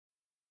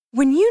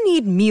When you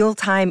need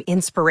mealtime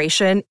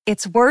inspiration,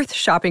 it's worth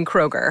shopping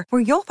Kroger,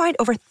 where you'll find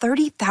over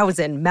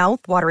 30,000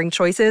 mouth-watering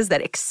choices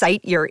that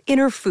excite your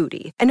inner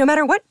foodie. And no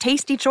matter what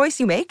tasty choice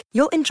you make,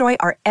 you'll enjoy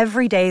our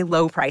everyday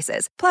low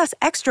prices, plus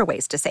extra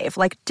ways to save,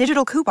 like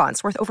digital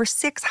coupons worth over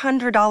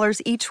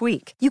 $600 each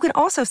week. You can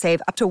also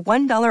save up to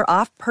 $1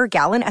 off per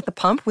gallon at the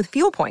pump with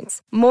fuel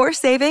points. More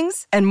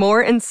savings and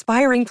more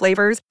inspiring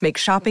flavors make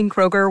shopping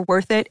Kroger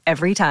worth it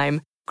every time.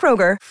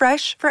 Kroger,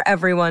 fresh for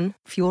everyone.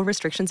 Fuel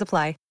restrictions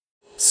apply.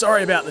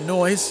 Sorry about the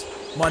noise.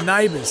 My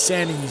neighbour's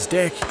sanding his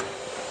deck.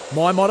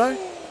 My motto?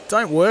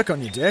 Don't work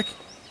on your deck,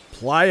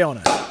 play on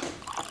it.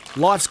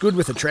 Life's good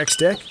with a Trex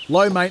deck.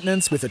 Low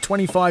maintenance with a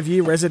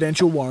 25-year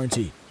residential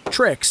warranty.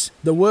 Trex,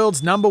 the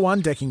world's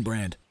 #1 decking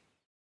brand.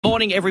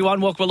 Morning,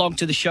 everyone. Welcome along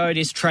to the show. It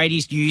is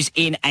Tradies News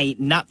in a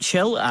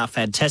nutshell.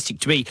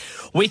 Fantastic to be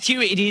with you.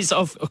 It is,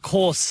 of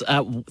course,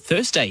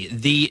 Thursday,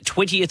 the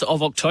 20th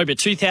of October,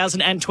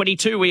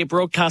 2022. We are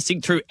broadcasting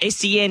through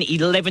SEN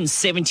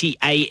 1170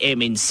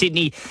 AM in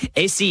Sydney,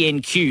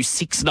 SENQ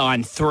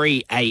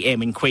 693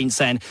 AM in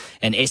Queensland,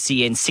 and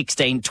SEN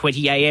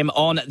 1620 AM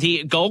on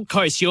the Gold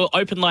Coast. Your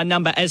open line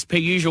number, as per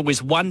usual,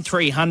 was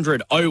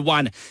 1300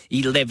 01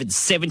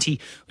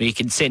 1170, or you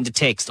can send a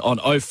text on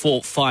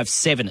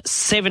 0457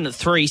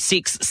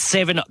 736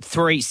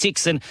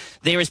 736, and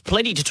there is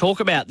plenty to talk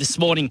about this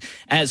morning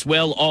as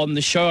well on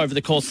the show over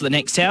the course of the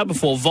next hour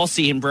before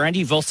Vossi and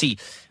Brandy. Vossi,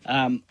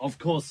 of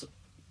course,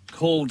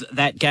 called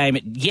that game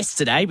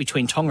yesterday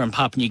between Tonga and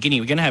Papua New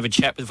Guinea. We're going to have a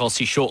chat with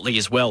Vossi shortly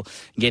as well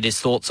and get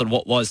his thoughts on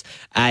what was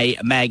a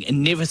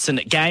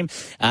magnificent game.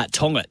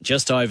 Tonga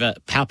just over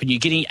Papua New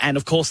Guinea. And,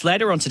 of course,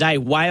 later on today,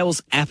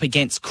 Wales up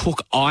against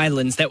Cook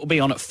Islands. That will be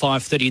on at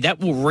 5:30. That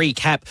will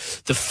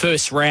recap the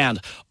first round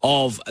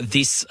of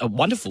this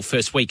wonderful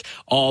first week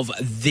of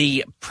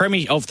the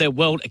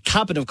World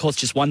Cup. And, of course,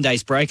 just one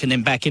day's break and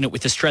then back in it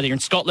with Australia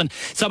and Scotland.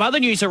 Some other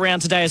news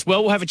around today as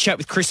well. We'll have a chat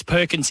with Chris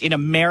Perkins in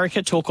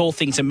America, talk all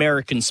things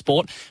American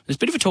sport. There's a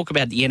bit of a talk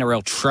about the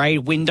NRL trade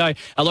window.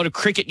 A lot of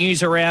cricket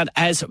news around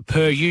as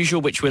per usual,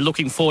 which we're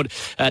looking forward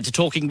to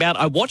talking about.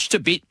 I watched a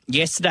bit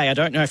yesterday. I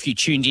don't know if you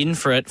tuned in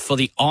for it, for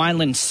the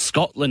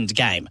Ireland-Scotland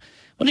game.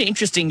 What an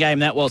interesting game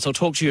that was. I'll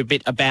talk to you a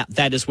bit about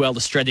that as well.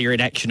 Australia in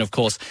action, of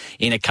course,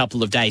 in a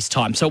couple of days'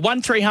 time. So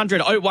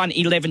 1300 01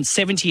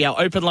 1170, our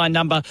open line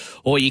number,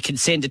 or you can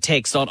send a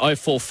text on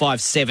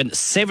 0457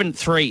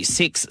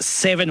 736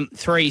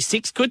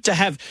 736. Good to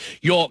have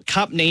your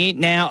company.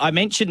 Now, I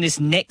mentioned this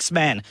next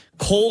man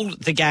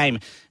called the game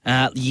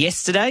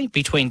yesterday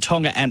between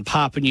Tonga and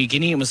Papua New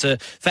Guinea. It was a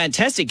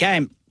fantastic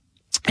game.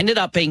 Ended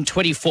up being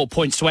 24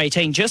 points to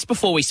 18. Just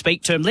before we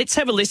speak to him, let's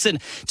have a listen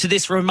to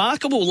this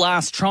remarkable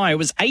last try. It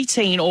was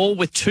 18 all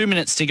with 2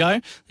 minutes to go.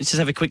 Let's just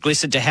have a quick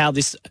listen to how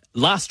this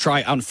last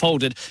try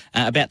unfolded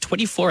about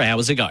 24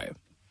 hours ago.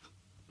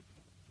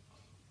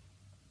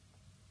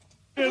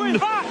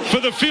 For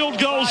the field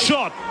goal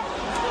shot.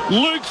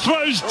 Luke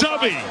throws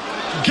dummy.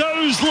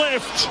 Goes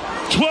left.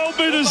 12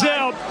 metres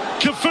out.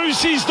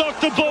 Kafusi's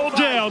knocked the ball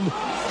down.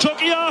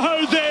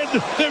 Tokiaho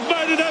then. They've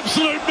made an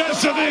absolute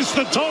mess of this,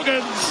 the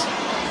Tongans.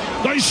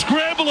 They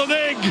scramble an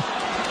egg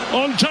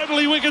on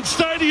Totally Wicked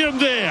Stadium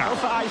there.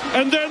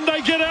 And then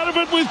they get out of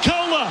it with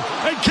Kola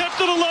and kept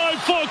it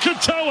alive for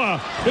Katoa.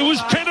 It was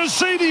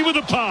Penasini with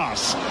a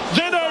pass.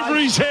 Then over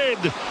his head.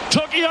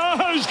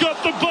 Tokiaho's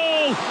got the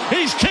ball.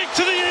 He's kicked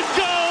to the end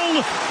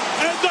goal.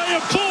 And they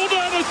have pulled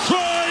out a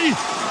try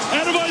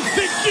out of I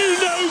think you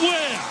know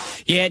where.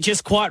 Yeah,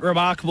 just quite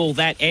remarkable,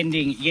 that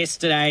ending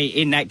yesterday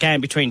in that game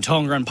between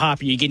Tonga and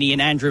Papua New Guinea.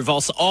 And Andrew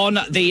Voss on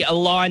the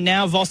line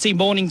now. Vossi,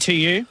 morning to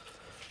you.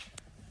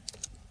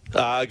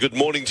 Good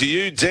morning to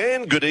you,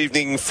 Dan. Good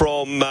evening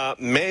from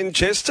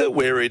Manchester,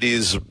 where it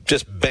is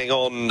just bang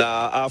on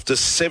after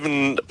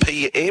 7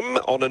 p.m.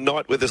 on a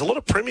night where there's a lot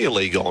of Premier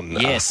League on.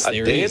 Yes,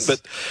 there Dan, is.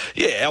 But,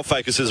 yeah, our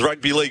focus is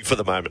rugby league for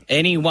the moment.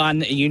 Anyone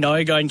you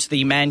know going to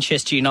the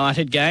Manchester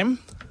United game?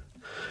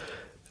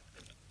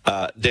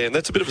 Dan,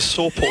 that's a bit of a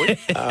sore point.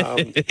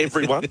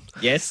 Everyone.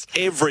 Yes.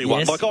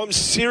 Everyone. Yes. Like, I'm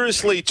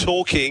seriously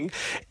talking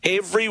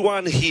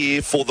everyone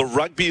here for the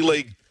Rugby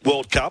League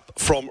World Cup,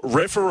 from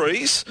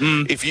referees.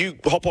 If you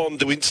hop on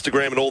to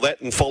Instagram and all that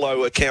and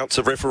follow accounts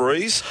of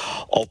referees,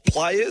 of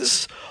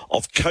players,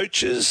 of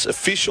coaches,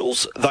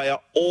 officials, they are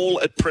all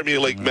at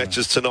Premier League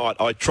matches tonight.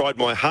 I tried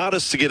my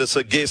hardest to get us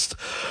a guest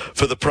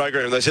for the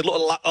program. They said,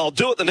 look, I'll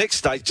do it the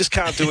next day, just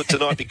can't do it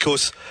tonight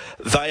because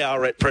they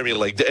are at Premier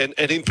League. And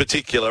in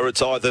particular,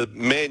 it's either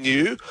Man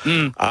U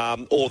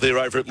or they're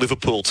over at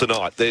Liverpool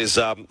tonight. There's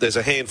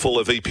a handful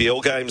of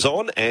EPL games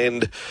on,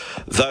 and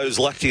those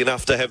lucky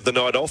enough to have the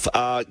night off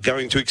are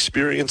going to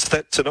experience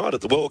that tonight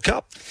at the World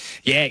Cup.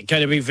 Yeah,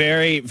 going to be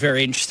very,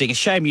 very interesting. A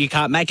shame you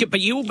can't make it, but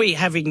you will be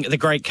having the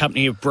great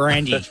company of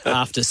brandy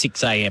after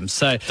 6 a.m.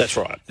 So that's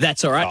right.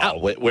 That's all right.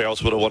 Where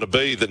else would I want to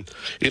be than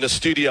in a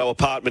studio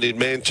apartment in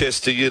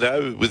Manchester,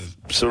 with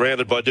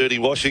surrounded by dirty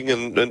washing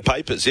and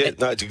papers? Yeah,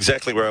 no, it's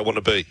exactly where I want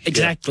to be.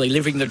 Exactly,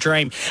 living the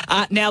dream.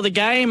 Now, the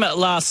game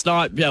last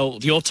night,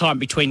 your time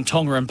between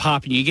Tonga and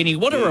Papua New Guinea,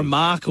 what a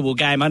remarkable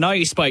game. I know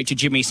you spoke to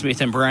Jimmy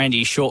Smith and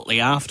Brandy shortly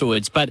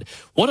afterwards, but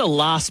what a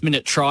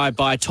last-minute try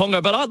by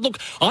Tonga. But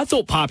I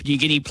thought Papua New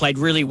Guinea played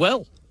really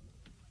well.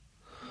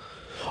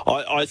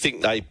 I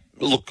think they,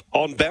 look,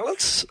 on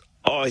balance,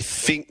 I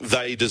think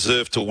they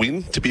deserve to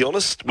win, to be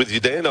honest with you,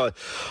 Dan.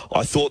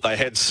 I thought they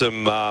had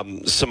some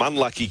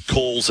unlucky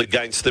calls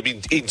against them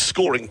in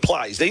scoring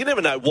plays. Now, you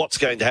never know what's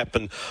going to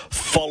happen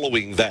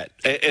following that.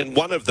 And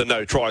one of the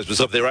no tries was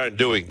of their own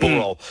doing.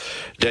 Poor old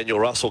Daniel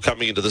Russell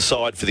coming into the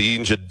side for the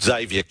injured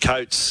Xavier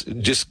Coates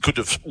just could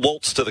have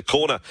waltzed to the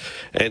corner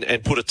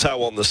and put a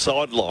toe on the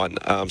sideline.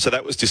 So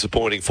that was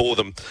disappointing for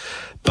them.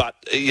 But,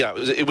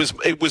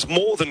 it was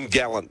more than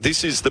gallant.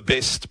 This is the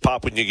best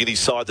Papua New Guinea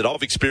side that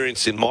I've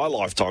experienced in my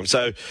lifetime.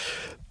 So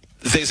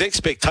there's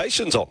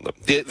expectations on them.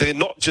 They're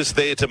not just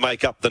there to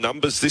make up the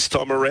numbers this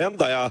time around.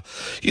 They are,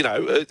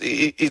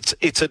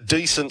 it's a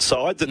decent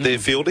side that they're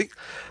fielding.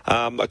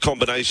 A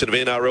combination of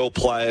NRL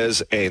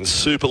players and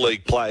Super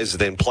League players, and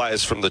then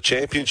players from the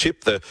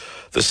Championship, the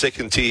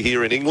second tier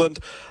here in England,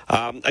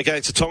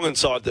 against a Tongan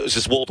side that was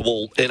just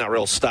wall-to-wall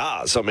NRL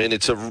stars. I mean,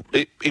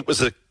 it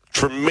was a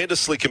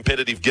tremendously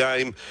competitive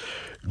game,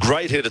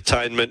 great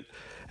entertainment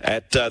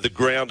at the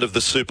ground of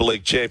the Super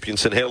League champion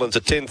St Helens,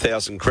 a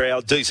 10,000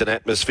 crowd, decent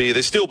atmosphere.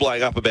 They're still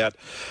blowing up about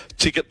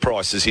ticket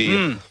prices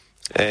here.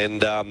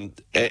 And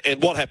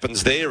what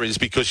happens there is,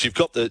 because you've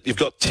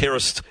got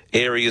terraced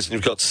areas and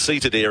you've got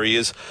seated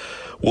areas,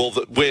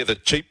 where the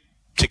cheap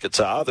tickets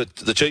are,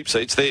 the cheap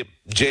seats, they're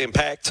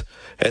jam-packed,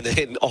 and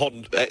then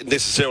on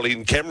necessarily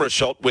in camera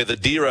shot where the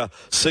dearer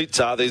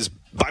seats are, there's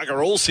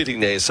bugger all sitting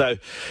there, so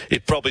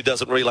it probably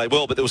doesn't relay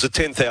well. But there was a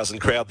 10,000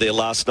 crowd there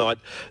last night.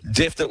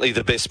 Definitely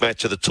the best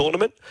match of the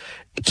tournament,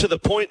 to the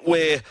point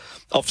where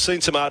I've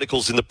seen some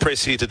articles in the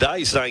press here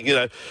today saying,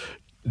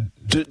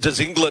 does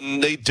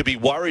England need to be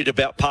worried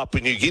about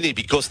Papua New Guinea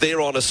because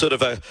they're on a sort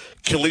of a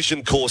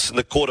collision course in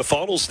the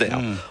quarterfinals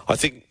now? I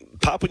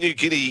think Papua New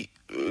Guinea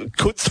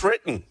could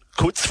threaten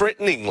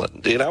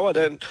England. I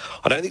don't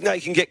think they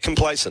can get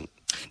complacent.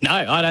 No,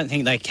 I don't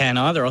think they can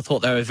either. I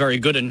thought they were very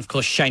good. And, of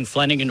course, Shane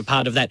Flanagan, a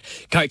part of that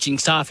coaching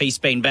staff, he's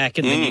been back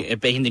in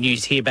the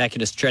news here back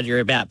in Australia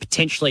about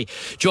potentially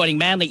joining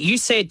Manly. You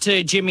said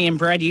to Jimmy and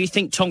Brad, you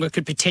think Tonga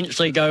could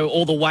potentially go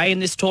all the way in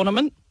this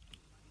tournament?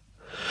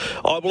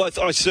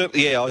 I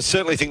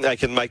certainly think they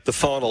can make the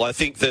final. I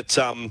think that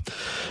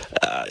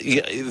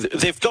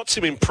they've got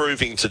some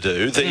improving to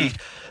do.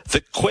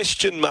 The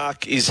question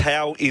mark is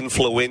how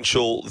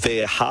influential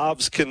their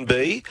halves can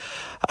be,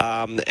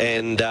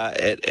 and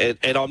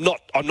I'm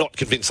not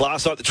convinced.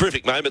 Last night, the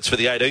terrific moments for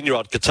the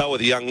 18-year-old Katoa,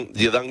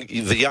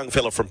 the young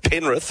fella from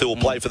Penrith who will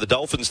play for the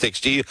Dolphins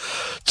next year.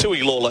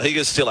 Tui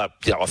Lo'olahiga's still a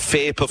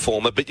fair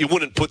performer, but you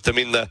wouldn't put them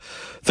in the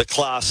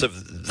class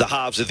of the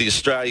halves of the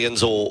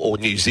Australians or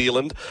New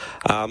Zealand.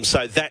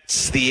 So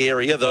that's the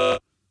area.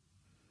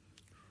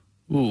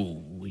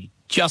 We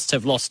just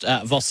have lost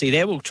Vossi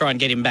there. We'll try and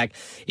get him back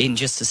in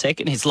just a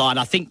second. His line,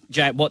 I think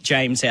what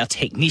James, our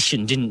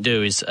technician, didn't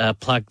do is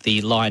plug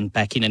the line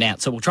back in and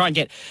out. So we'll try and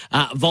get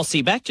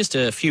Vossi back. Just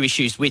a few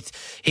issues with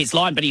his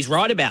line, but he's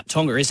right about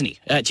Tonga, isn't he?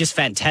 Just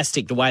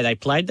fantastic the way they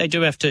played. They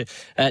do have to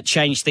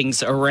change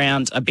things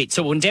around a bit.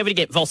 So we'll endeavour to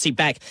get Vossi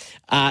back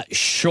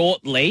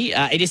shortly.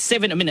 It is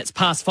 7 minutes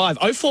past 5.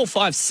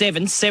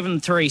 0457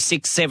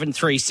 736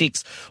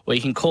 736, or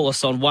you can call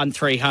us on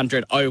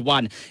 1300 01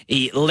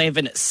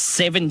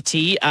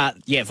 1170.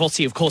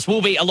 Vossi, of course,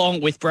 will be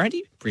along with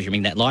Brandy,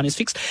 presuming that line is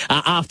fixed,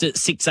 after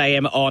 6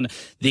 a.m. on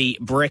the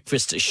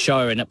breakfast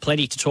show, and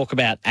plenty to talk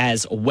about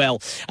as well.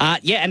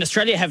 And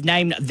Australia have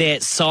named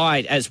their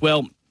side as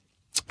well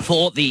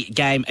for the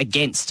game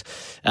against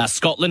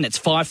Scotland. It's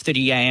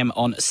 5:30 a.m.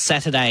 on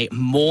Saturday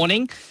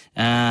morning,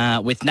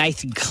 with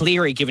Nathan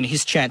Cleary given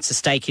his chance to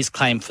stake his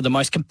claim for the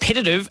most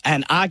competitive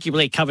and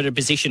arguably coveted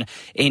position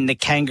in the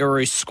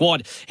Kangaroo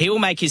squad. He will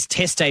make his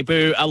Test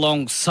debut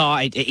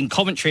in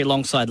Coventry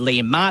alongside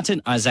Liam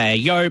Martin, Isaiah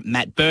Yeo,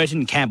 Matt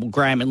Burton, Campbell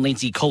Graham and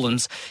Lindsay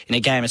Collins in a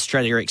game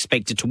Australia are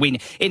expected to win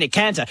in a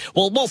canter.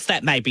 Well, whilst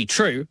that may be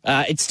true,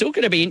 it's still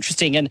going to be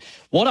interesting. And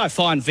what I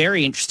find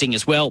very interesting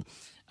as well,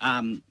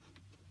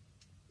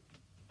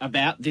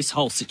 about this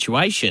whole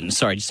situation,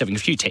 sorry, just having a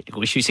few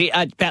technical issues here,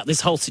 about this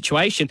whole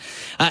situation,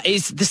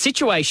 is the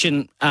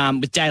situation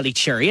with Daly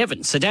Cherry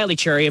Evans. So Daly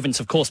Cherry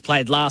Evans, of course,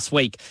 played last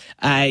week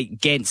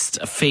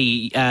against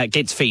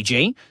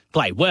Fiji,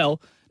 played well.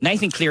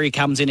 Nathan Cleary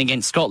comes in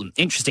against Scotland.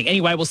 Interesting.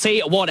 Anyway, we'll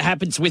see what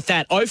happens with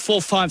that.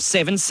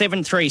 0457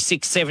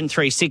 736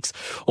 736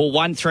 or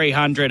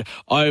 1300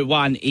 01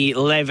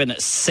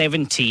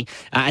 1170.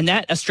 And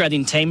that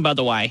Australian team, by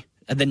the way,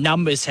 the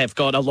numbers have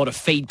got a lot of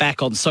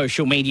feedback on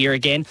social media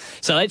again.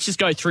 So let's just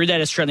go through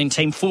that Australian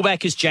team.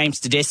 Fullback is James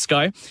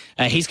Tedesco.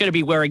 He's going to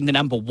be wearing the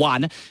number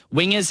 1.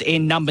 Wingers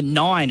in number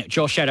 9,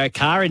 Josh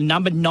Adokar. In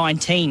number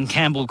 19,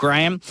 Campbell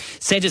Graham.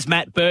 Centres,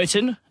 Matt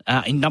Burton.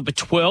 In number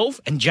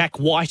 12, and Jack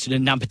White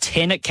in number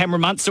 10.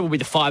 Cameron Munster will be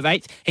the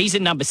 5'8". He's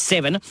in number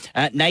 7.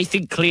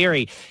 Nathan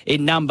Cleary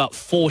in number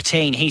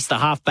 14. He's the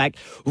halfback.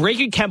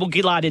 Regan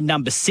Campbell-Gillard in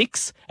number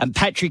 6, and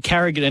Patrick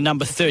Carrigan in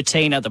number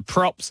 13 are the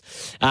props.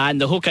 And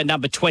the hooker,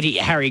 number 20,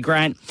 Harry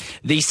Grant.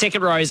 The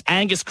second row is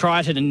Angus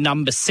Crichton in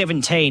number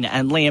 17,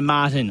 and Liam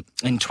Martin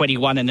in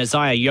 21, and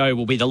Isaiah Yeo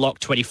will be the lock,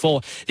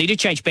 24. The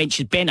interchange bench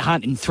is Ben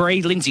Hunt in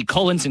 3, Lindsay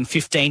Collins in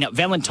 15,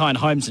 Valentine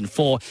Holmes in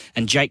 4,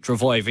 and Jake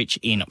Travojevic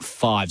in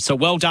 5. So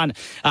well done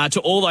to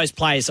all those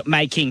players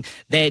making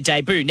their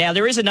debut. Now,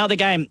 there is another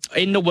game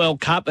in the World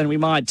Cup, and we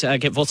might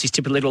get Vossi's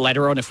tip a little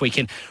later on if we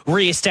can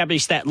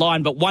re-establish that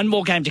line. But one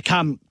more game to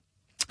come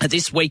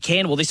this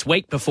weekend, well, this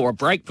week before a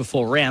break,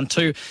 before round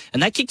 2.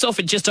 And that kicks off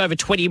in just over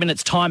 20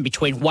 minutes' time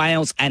between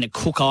Wales and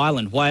Cook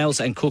Island. Wales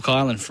and Cook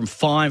Island from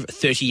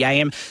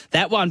 5:30am.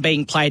 That one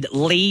being played at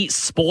Lee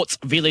Sports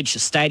Village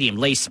Stadium.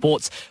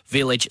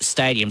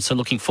 So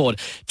looking forward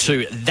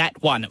to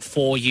that one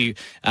for you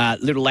a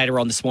little later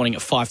on this morning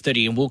at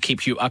 5:30, and we'll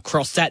keep you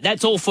across that.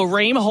 That's all for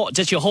Ream.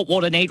 Does your hot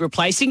water need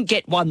replacing?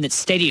 Get one that's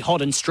steady,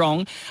 hot and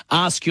strong.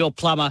 Ask your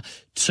plumber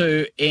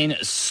to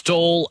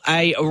install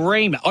a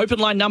Ream. Open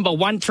line number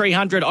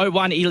 1300 01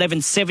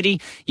 1170.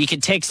 You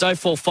can text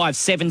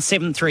 0457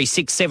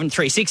 736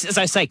 736. As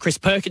I say, Chris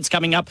Perkins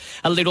coming up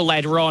a little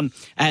later on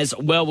as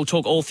well. We'll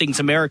talk all things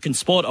American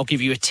sport. I'll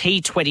give you a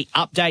T20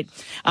 update.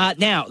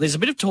 Now, there's a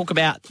bit of talk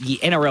about the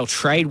NRL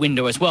trade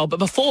window as well. But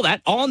before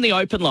that, on the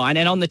open line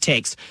and on the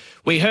text,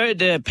 we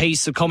heard a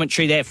piece of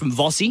commentary there from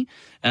Vossi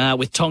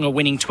with Tonga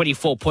winning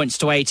 24 points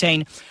to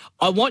 18.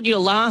 I want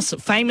your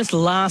famous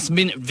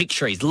last-minute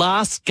victories,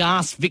 last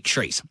gasp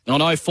victories on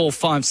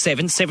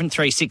 0457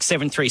 736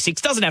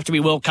 736. Doesn't have to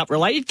be World Cup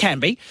related, can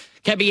be.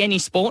 Can be any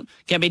sport,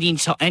 can be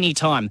any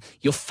time.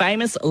 Your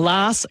famous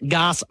last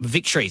gasp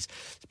victories.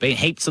 There's been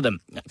heaps of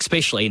them,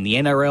 especially in the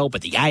NRL, but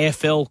the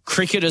AFL,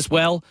 cricket as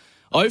well.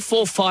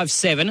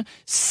 0457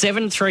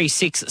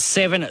 736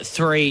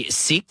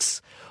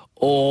 736.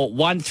 Or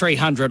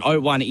 1300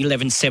 01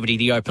 1170,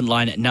 the open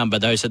line number.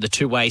 Those are the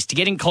two ways to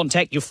get in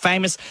contact. Your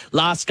famous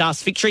last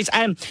gasp victories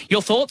and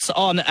your thoughts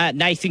on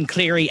Nathan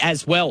Cleary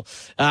as well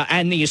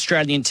and the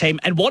Australian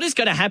team. And what is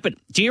going to happen?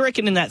 Do you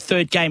reckon in that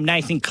third game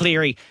Nathan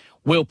Cleary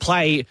will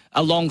play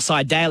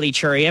alongside Daly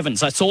Cherry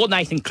Evans? I saw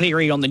Nathan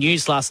Cleary on the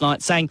news last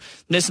night saying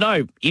there's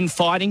no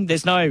infighting,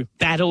 there's no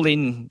battle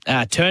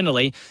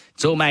internally.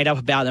 It's all made up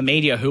about the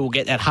media who will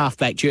get that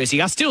halfback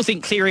jersey. I still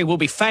think Cleary will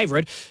be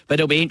favourite, but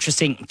it'll be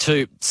interesting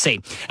to see.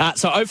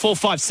 So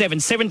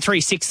 0457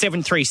 736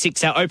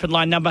 736, our open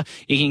line number.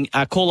 You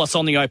can call us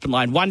on the open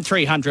line,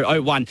 1300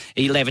 01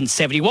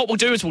 1170. What we'll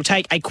do is we'll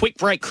take a quick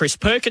break. Chris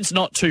Perkins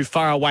not too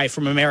far away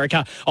from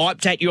America. I'll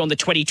update you on the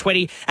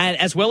 2020. And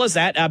as well as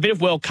that, a bit of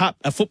World Cup,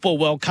 football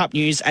World Cup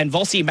news. And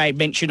Vossi made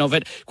mention of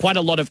it. Quite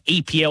a lot of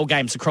EPL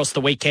games across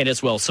the weekend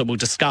as well. So we'll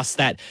discuss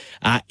that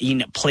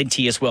in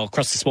plenty as well.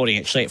 Across this morning,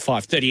 actually, at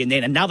 5:30, and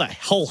then another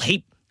whole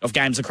heap of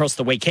games across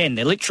the weekend.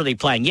 They're literally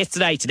playing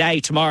yesterday, today,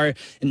 tomorrow,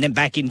 and then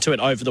back into it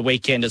over the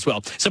weekend as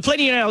well. So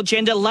plenty on our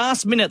agenda.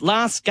 Last minute,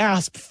 last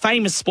gasp,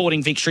 famous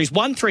sporting victories.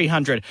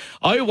 1300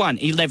 01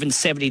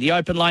 1170, the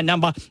open line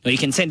number. Or you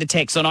can send a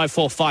text on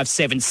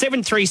 0457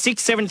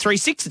 736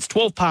 736. It's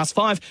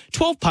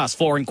 12:05,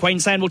 4 in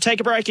Queensland. We'll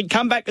take a break and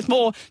come back with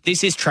more.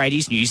 This is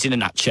Tradies News in a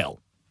nutshell.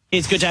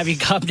 It's good to have you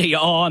company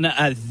on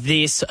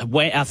this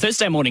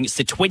Thursday morning. It's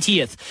the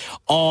 20th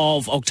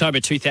of October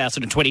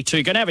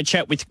 2022. Going to have a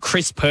chat with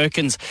Chris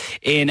Perkins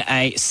in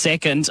a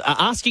second,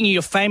 asking you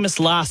your famous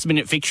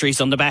last-minute victories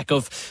on the back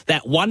of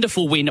that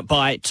wonderful win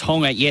by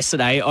Tonga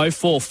yesterday,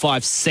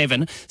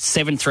 0457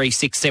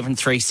 736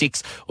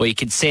 736, or you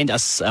can send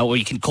us, or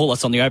you can call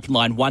us on the open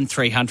line,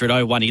 1300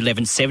 01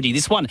 1170.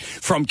 This one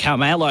from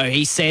Carmelo,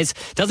 he says,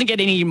 doesn't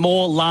get any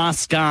more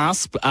last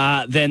gasp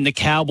than the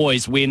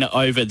Cowboys win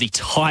over the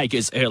Tigers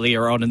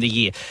earlier on in the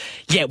year.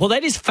 Yeah, well,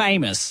 that is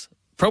famous.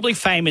 Probably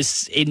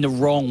famous in the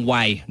wrong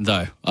way,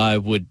 though, I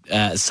would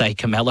say,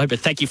 Carmelo. But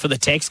thank you for the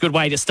text. Good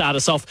way to start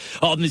us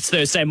off on this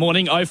Thursday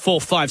morning.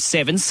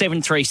 0457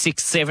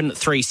 736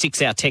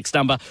 736, our text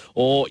number.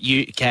 Or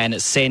you can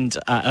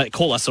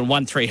call us on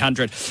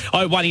 1300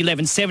 01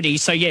 1170.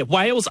 So, yeah,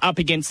 Wales up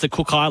against the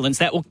Cook Islands.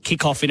 That will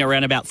kick off in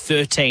around about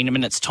 13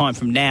 minutes' time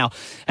from now.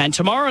 And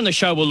tomorrow on the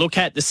show, we'll look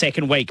at the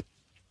second week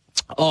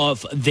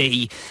of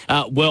the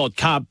World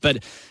Cup.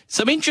 But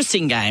Some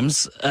interesting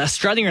games.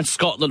 Australia and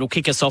Scotland will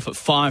kick us off at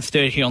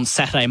 5:30 on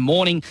Saturday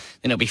morning.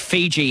 Then it'll be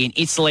Fiji and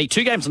Italy.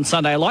 2 games on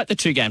Sunday. I like the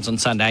 2 games on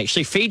Sunday,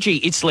 actually.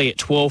 Fiji, Italy at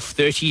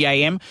 12:30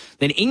 a.m.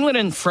 Then England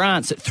and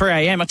France at 3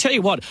 a.m. I tell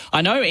you what,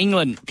 I know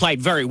England played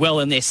very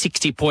well in their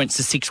 60 points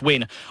to 6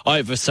 win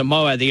over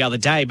Samoa the other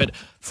day, but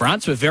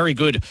France were very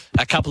good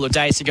a couple of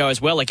days ago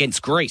as well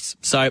against Greece.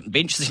 So it'll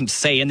be interesting to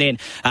see. And then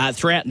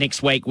throughout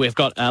next week, we've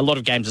got a lot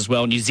of games as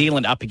well. New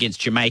Zealand up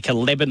against Jamaica,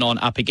 Lebanon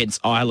up against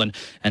Ireland,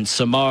 and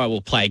Samoa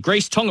will play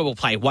Greece, Tonga will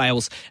play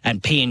Wales,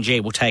 and PNG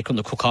will take on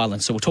the Cook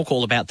Islands. So we'll talk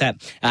all about that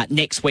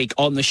next week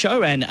on the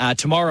show, and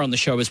tomorrow on the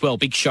show as well.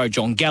 Big show,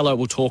 John Gallo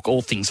will talk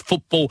all things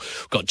football.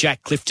 We've got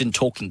Jack Clifton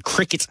talking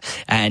cricket,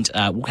 and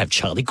we'll have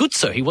Charlie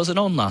Goodso. He wasn't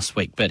on last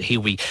week, but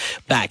he'll be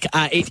back.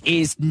 It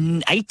is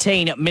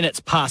 18 minutes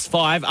past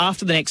 5.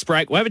 After the next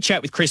break, we'll have a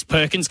chat with Chris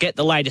Perkins, get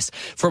the latest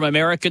from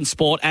American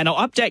sport, and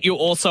I'll update you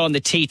also on the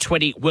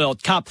T20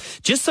 World Cup.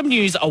 Just some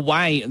news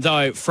away,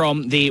 though,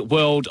 from the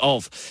world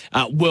of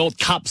World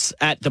Cups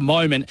at the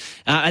moment.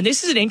 And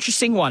this is an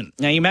interesting one.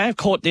 Now, you may have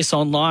caught this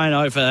online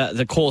over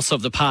the course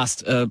of the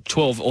past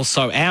 12 or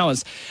so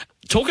hours.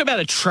 Talk about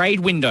a trade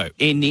window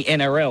in the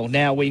NRL.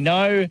 Now, we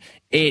know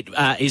it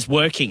is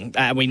working.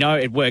 We know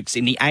it works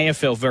in the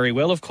AFL very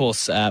well. Of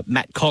course,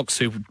 Matt Cox,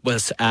 who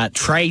was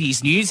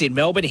Tradies News in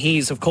Melbourne, he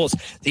is, of course,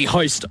 the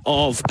host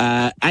of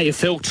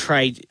AFL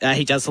Trade.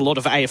 He does a lot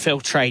of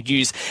AFL Trade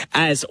News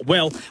as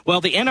well.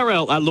 Well, the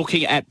NRL are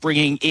looking at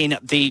bringing in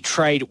the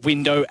trade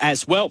window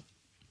as well.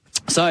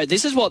 So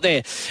this is what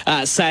they're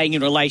saying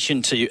in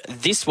relation to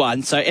this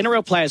one. So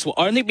NRL players will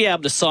only be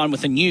able to sign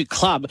with a new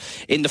club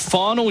in the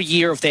final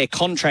year of their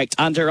contract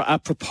under a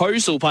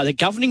proposal by the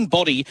governing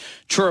body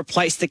to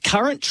replace the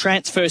current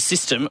transfer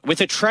system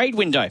with a trade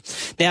window.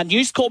 Now,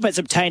 News Corp has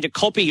obtained a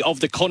copy of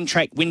the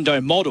contract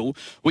window model,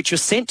 which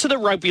was sent to the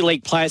Rugby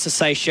League Players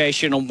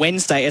Association on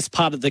Wednesday as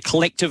part of the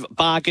collective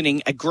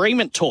bargaining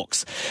agreement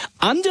talks.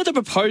 Under the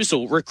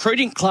proposal,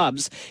 recruiting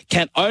clubs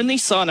can only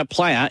sign a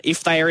player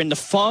if they are in the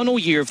final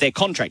year of their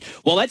contract.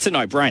 Well, that's a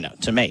no-brainer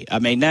to me. I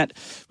mean, that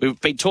we've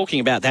been talking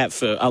about that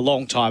for a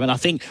long time, and I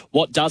think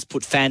what does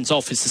put fans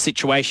off is the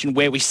situation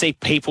where we see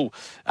people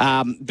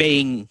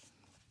being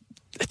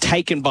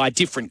taken by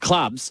different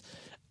clubs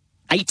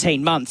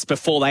 18 months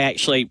before they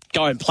actually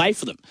go and play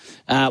for them.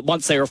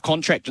 Once they're off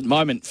contract at the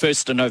moment,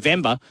 1st of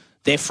November,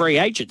 they're free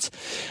agents.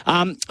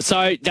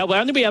 So they'll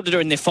only be able to do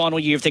it in their final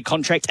year of their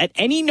contract. And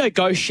any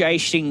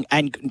negotiating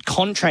and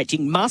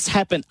contracting must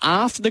happen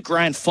after the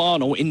grand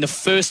final in the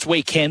first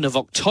weekend of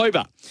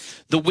October.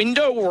 The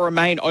window will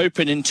remain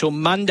open until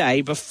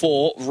Monday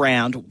before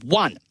round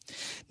 1.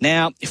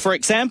 Now, for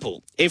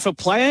example, if a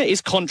player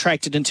is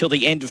contracted until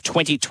the end of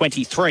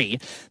 2023,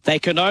 they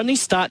can only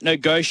start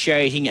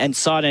negotiating and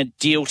sign a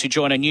deal to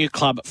join a new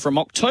club from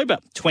October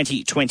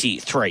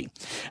 2023.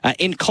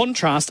 In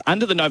contrast,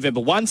 under the November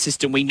 1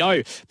 system, we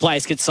know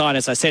players could sign,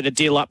 as I said, a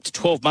deal up to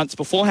 12 months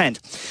beforehand.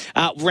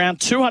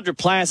 Around 200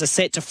 players are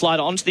set to fly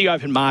onto the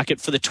open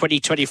market for the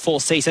 2024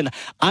 season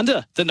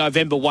under the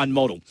November 1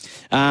 model.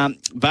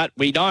 But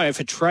we know if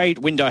a trade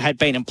window had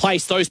been in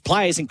place, those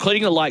players,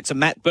 including the likes of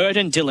Matt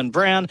Burton, Dylan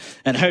Brown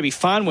and Herbie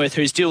Farnworth,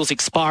 whose deals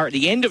expire at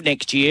the end of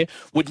next year,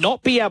 would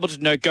not be able to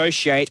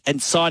negotiate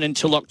and sign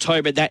until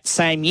October that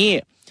same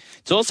year.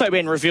 It's also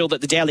been revealed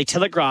that the Daily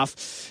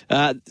Telegraph,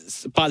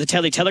 by the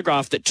Daily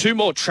Telegraph, that 2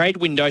 more trade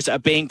windows are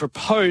being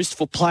proposed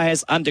for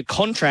players under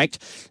contract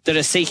that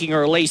are seeking a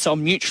release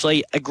on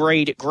mutually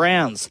agreed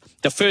grounds.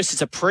 The first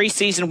is a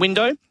pre-season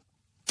window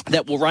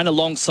that will run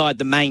alongside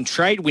the main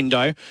trade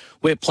window,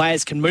 where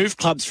players can move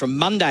clubs from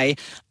Monday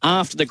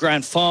after the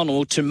grand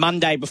final to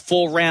Monday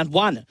before round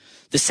 1.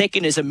 The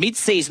second is a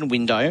mid-season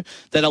window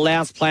that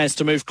allows players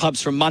to move clubs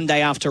from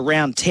Monday after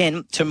round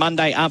 10 to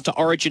Monday after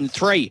Origin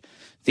 3.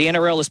 The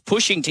NRL is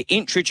pushing to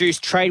introduce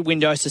trade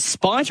windows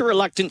despite a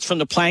reluctance from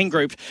the playing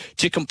group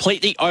to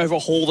completely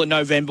overhaul the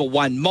November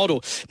 1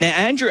 model. Now,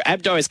 Andrew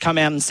Abdo has come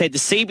out and said the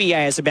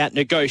CBA is about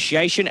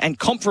negotiation and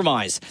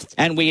compromise,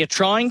 and we are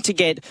trying to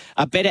get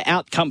a better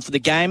outcome for the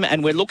game,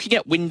 and we're looking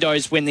at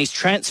windows when these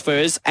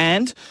transfers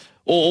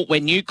or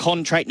when new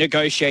contract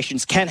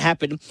negotiations can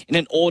happen in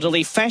an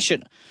orderly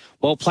fashion.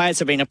 While players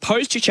have been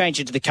opposed to change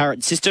into the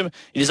current system,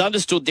 it is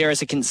understood there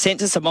is a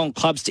consensus among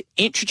clubs to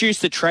introduce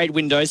the trade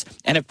windows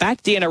and have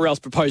backed the NRL's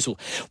proposal.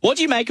 What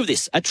do you make of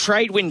this? A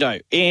trade window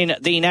in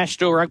the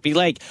National Rugby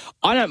League?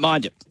 I don't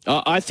mind it.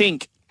 I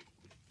think,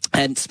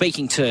 and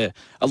speaking to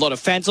a lot of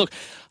fans, look,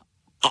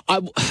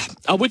 I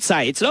would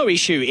say it's no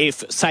issue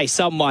if, say,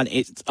 someone,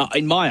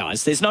 in my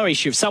eyes, there's no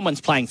issue if someone's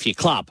playing for your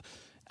club.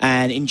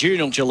 And in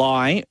June or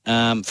July,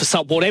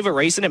 for whatever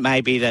reason, it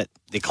may be that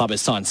the club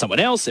has signed someone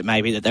else. It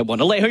may be that they want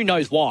to leave. Who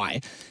knows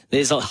why?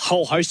 There's a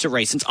whole host of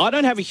reasons. I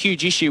don't have a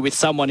huge issue with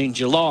someone in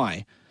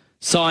July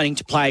signing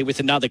to play with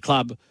another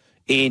club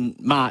in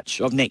March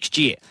of next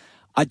year.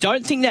 I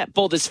don't think that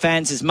bothers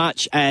fans as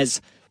much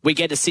as we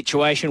get a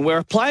situation where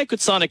a player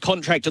could sign a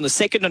contract on the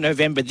 2nd of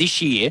November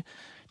this year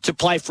to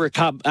play for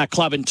a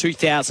club in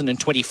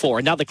 2024,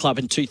 another club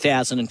in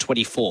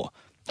 2024.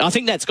 I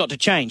think that's got to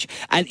change.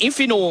 And if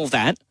in all of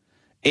that,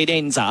 it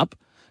ends up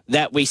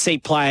that we see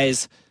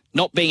players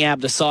not being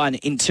able to sign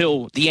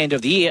until the end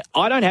of the year,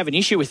 I don't have an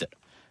issue with it.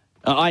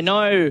 I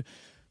know,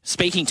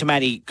 speaking to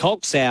Matty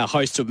Cox, our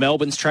host of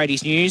Melbourne's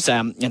Tradies News,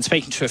 and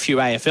speaking to a few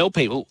AFL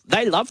people,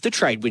 they love the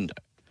trade window.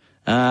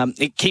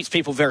 It keeps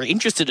people very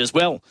interested as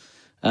well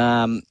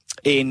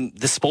in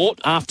the sport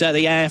after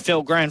the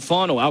AFL Grand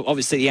Final.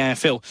 Obviously, the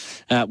AFL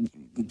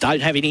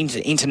don't have any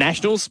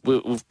internationals.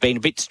 We've been a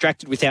bit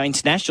distracted with our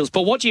internationals.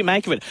 But what do you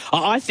make of it?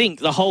 I think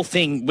the whole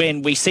thing,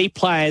 when we see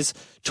players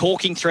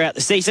talking throughout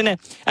the season,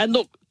 and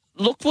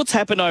look what's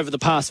happened over the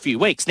past few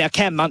weeks. Now,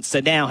 Cam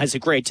Munster now has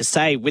agreed to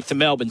stay with the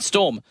Melbourne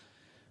Storm.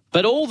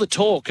 But all the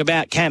talk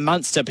about Cam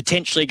Munster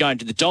potentially going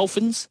to the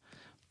Dolphins,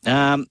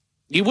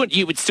 you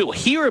would still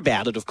hear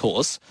about it, of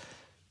course,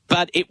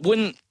 but it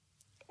wouldn't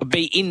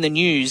be in the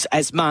news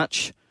as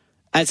much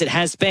as it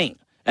has been.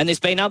 And there's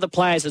been other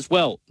players as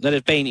well that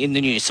have been in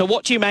the news. So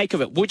what do you make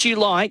of it? Would you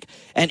like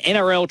an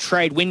NRL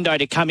trade window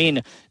to come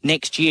in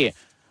next year?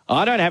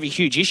 I don't have a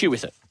huge issue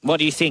with it. What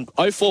do you think?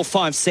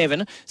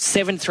 0457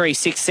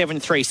 736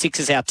 736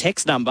 is our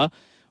text number,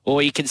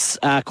 or you can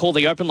call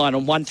the open line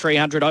on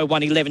 1300 01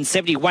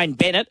 1170. Wayne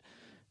Bennett,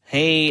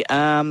 he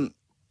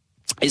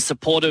is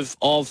supportive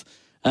of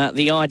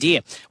the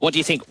idea. What do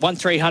you think?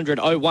 1300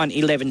 01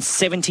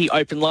 1170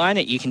 open line.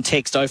 You can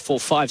text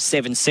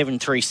 0457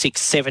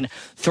 736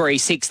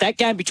 736. That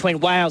game between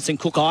Wales and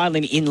Cook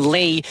Island in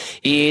Lee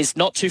is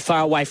not too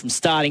far away from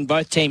starting.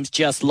 Both teams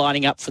just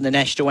lining up for the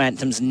national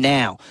anthems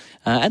now.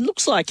 And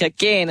looks like,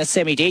 again, a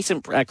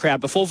semi-decent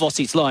crowd. Before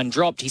Vossi's line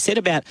dropped, he said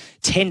about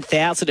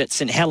 10,000 at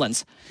St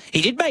Helens.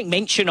 He did make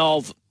mention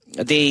of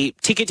the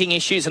ticketing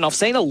issues, and I've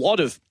seen a lot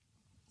of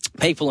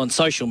people on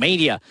social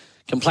media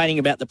complaining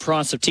about the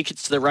price of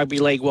tickets to the Rugby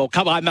League World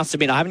Cup. I must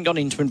admit, I haven't gone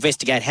in to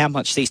investigate how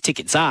much these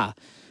tickets are.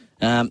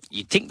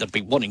 You'd think they'd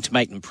be wanting to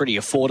make them pretty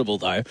affordable,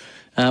 though.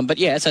 But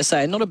yeah, as I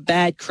say, not a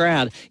bad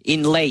crowd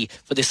in Lee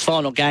for this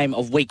final game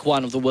of week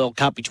 1 of the World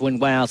Cup between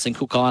Wales and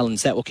Cook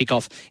Islands. That will kick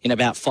off in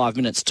about 5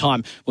 minutes'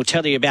 time. We'll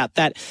tell you about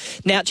that.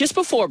 Now, just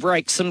before a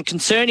break, some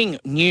concerning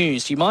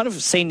news. You might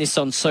have seen this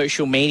on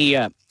social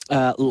media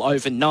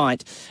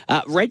overnight.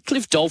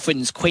 Redcliffe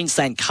Dolphins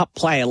Queensland Cup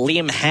player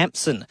Liam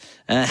Hampson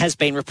has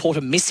been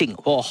reported missing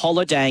while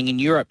holidaying in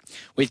Europe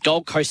with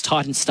Gold Coast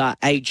Titans star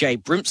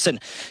AJ Brimson.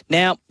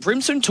 Now,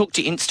 Brimson took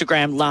to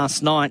Instagram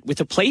last night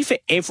with a plea for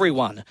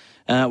everyone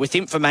with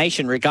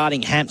information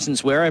regarding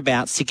Hampson's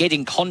whereabouts to get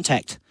in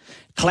contact,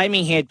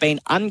 claiming he had been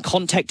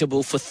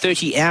uncontactable for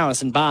 30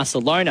 hours in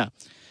Barcelona.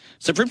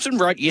 So Brimson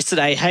wrote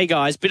yesterday, "Hey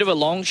guys, bit of a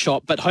long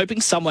shot, but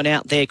hoping someone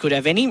out there could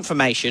have any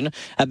information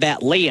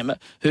about Liam,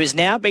 who has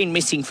now been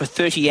missing for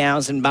 30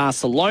 hours in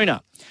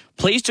Barcelona.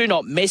 Please do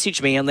not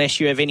message me unless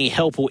you have any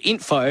help or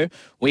info.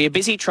 We are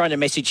busy trying to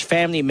message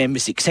family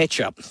members,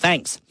 etc.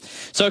 Thanks."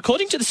 So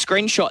according to the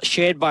screenshot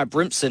shared by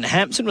Brimson,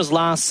 Hampson was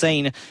last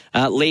seen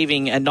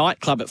leaving a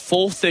nightclub at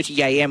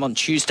 4:30 a.m. on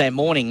Tuesday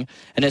morning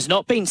and has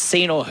not been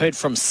seen or heard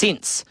from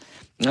since.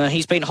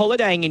 He's been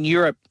holidaying in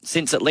Europe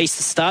since at least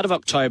the start of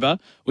October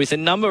with a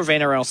number of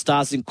NRL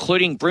stars,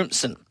 including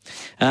Brimson.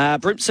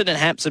 Brimson and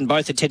Hampson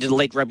both attended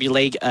Elite Rugby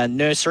League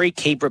nursery,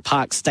 Keebra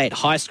Park State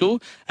High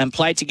School, and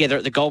played together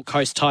at the Gold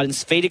Coast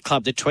Titans feeder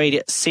club, the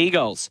Tweed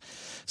Seagulls.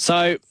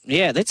 So,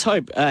 yeah, let's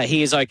hope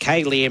he is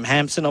okay, Liam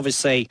Hampson.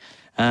 Obviously,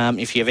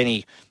 if you have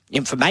any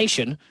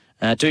information,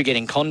 do get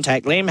in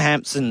contact. Liam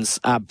Hampson's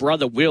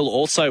brother Will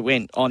also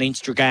went on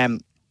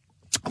Instagram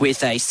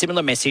with a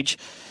similar message,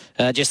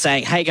 just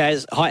saying, hey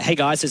guys,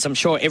 as I'm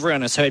sure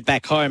everyone has heard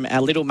back home,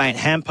 our little mate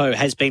Hampo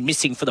has been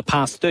missing for the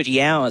past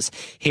 30 hours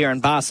here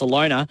in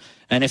Barcelona.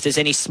 And if there's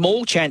any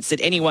small chance that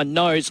anyone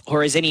knows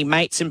or has any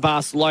mates in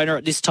Barcelona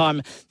at this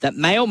time that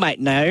may or may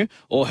know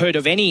or heard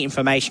of any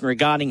information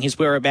regarding his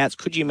whereabouts,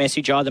 could you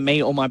message either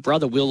me or my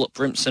brother Will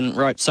Brimson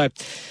wrote. So,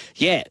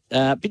 yeah,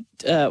 a bit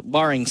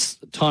worrying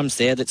times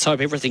there. Let's hope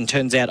everything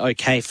turns out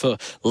okay for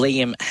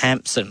Liam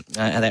Hampson,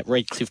 that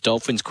Redcliffe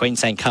Dolphins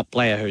Queensland Cup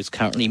player who is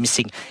currently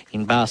missing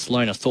in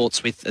Barcelona.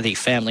 Thoughts with the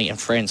family and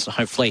friends.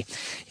 Hopefully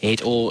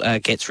it all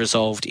gets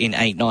resolved in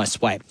a nice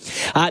way.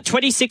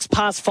 26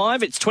 past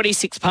 5, it's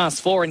 26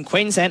 past 4 in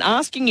Queensland.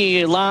 Asking you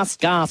your last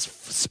gasp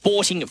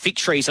sporting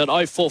victories on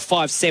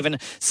 0457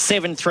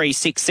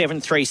 736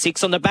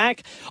 736 on the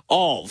back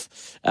of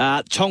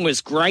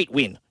Tonga's great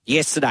win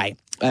yesterday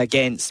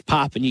against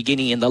Papua New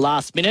Guinea in the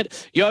last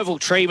minute. Yeovil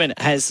Treeman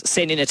has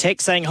sent in a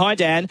text saying, "Hi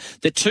Dan,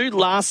 the two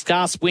last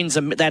gasp wins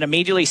that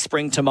immediately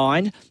spring to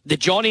mind, the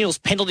John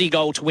Eales penalty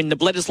goal to win the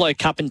Bledisloe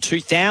Cup in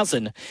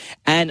 2000,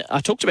 and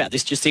I talked about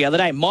this just the other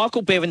day,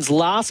 Michael Bevan's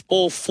last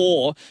ball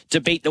 4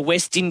 to beat the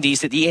West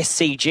Indies at the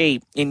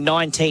SCG in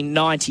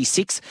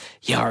 1996.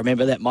 Yeah, I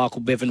remember that Michael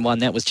Bevan one.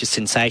 That was just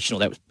sensational.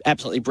 That was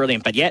absolutely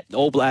brilliant. But yeah,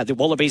 all the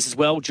Wallabies as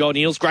well. John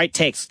Eales, great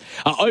text.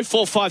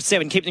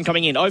 0457, keep them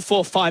coming in.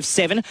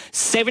 0457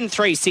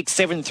 736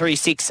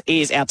 736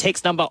 is our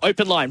text number.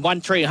 Open line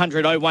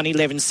 1300 01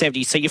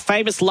 1170. So your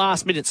famous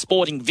last-minute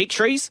sporting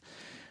victories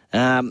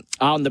on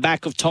the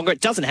back of Tonga.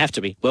 It doesn't have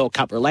to be World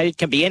Cup related. It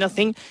can be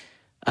anything.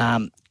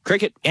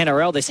 Cricket,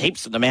 NRL, there's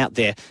heaps of them out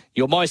there.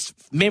 your most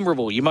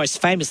memorable, your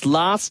most famous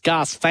last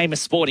gasp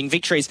famous sporting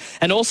victories,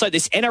 and also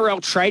this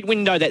NRL trade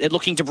window that they're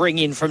looking to bring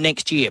in from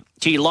next year.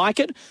 Do you like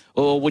it,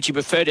 or would you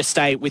prefer to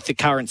stay with the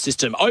current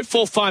system?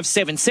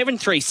 0457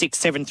 736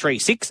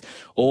 736,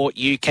 or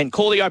you can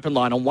call the open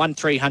line on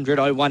 1300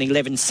 01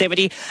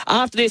 1170.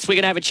 After this, we're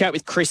going to have a chat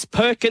with Chris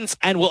Perkins,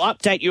 and we'll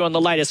update you on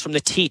the latest from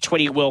the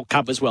T20 World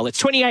Cup as well. It's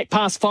 28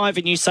 past 5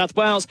 in New South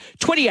Wales,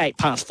 28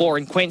 past 4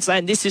 in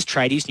Queensland. This is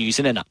Tradies News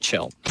in a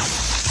nutshell.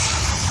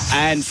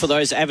 And for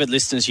those avid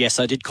listeners, yes,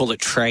 I did call it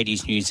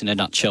Tradies News in a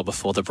nutshell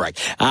before the break.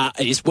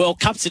 It is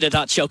World Cups in a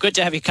nutshell. Good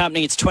to have your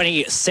company. It's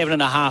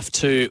 27.5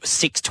 to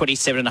 6,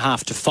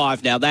 27.5 to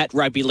 5 now. That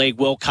Rugby League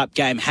World Cup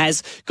game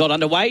has got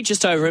underway.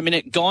 Just over a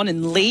minute gone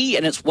in Lee,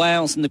 and it's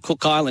Wales and the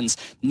Cook Islands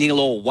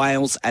 0-0.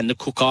 Wales and the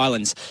Cook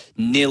Islands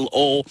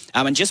 0-0.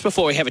 And just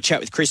before we have a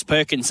chat with Chris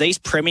Perkins, these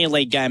Premier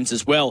League games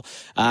as well,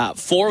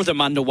 4 of them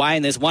underway,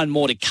 and there's one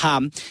more to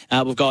come.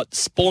 We've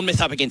got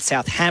Bournemouth up against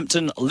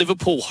Southampton,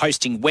 Liverpool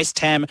hosting West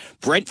Ham,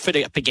 Brentford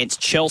up against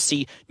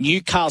Chelsea,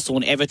 Newcastle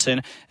and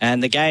Everton,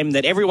 and the game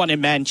that everyone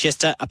in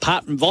Manchester,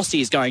 apart from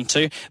Vossi, is going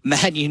to,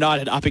 Man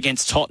United up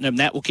against Tottenham.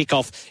 That will kick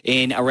off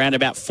in around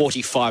about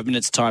 45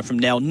 minutes' time from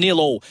now.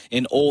 0-0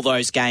 in all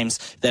those games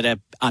that are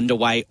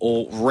underway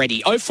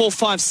already.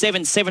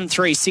 0457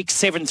 736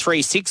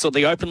 736, or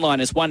the open line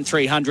is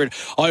 1300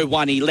 01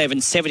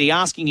 1170,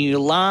 asking you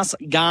last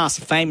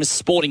gasp famous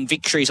sporting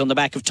victories on the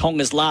back of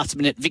Tonga's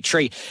last-minute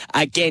victory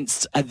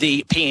against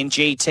the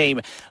PNG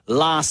team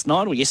last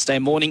night, or yesterday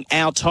morning,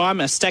 our time.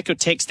 A stack of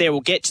texts there.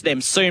 We'll get to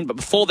them soon. But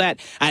before that,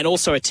 and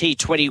also a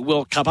T20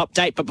 World Cup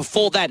update. But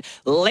before that,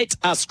 let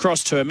us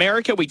cross to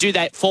America. We do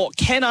that for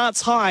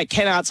Kennards Hire.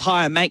 Kennards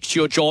Hire makes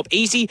your job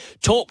easy.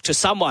 Talk to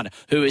someone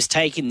who has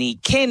taken the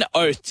Ken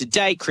Oath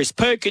today. Chris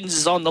Perkins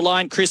is on the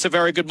line. Chris, a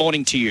very good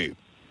morning to you.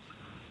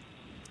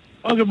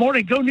 Oh, good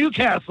morning. Go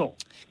Newcastle.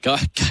 Go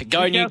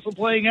Newcastle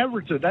playing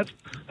Everton.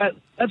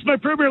 That's my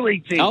Premier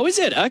League team. Oh, is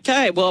it?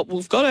 Okay. Well,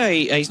 we've got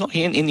he's not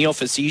here in the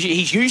office.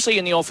 He's usually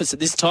in the office at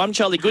this time.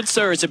 Charlie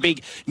Goodsir is a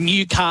big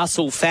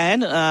Newcastle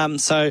fan,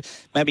 so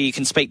maybe you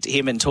can speak to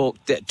him and talk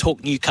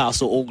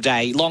Newcastle all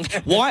day long.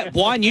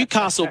 Why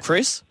Newcastle,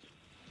 Chris?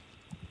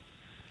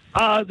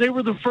 They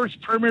were the first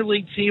Premier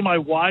League team I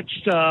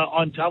watched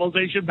on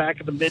television back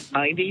in the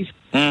mid-'90s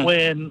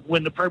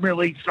when the Premier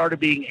League started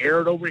being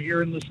aired over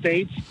here in the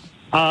States.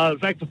 In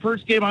fact, the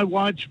first game I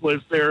watched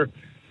was their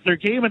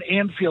game at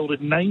Anfield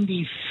in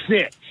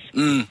 '96,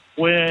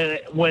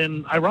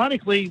 when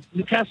ironically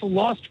Newcastle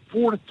lost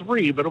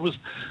 4-3, but it was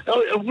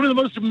one of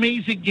the most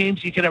amazing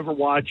games you could ever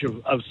watch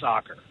of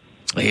soccer.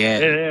 Yeah,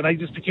 and I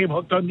just became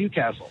hooked on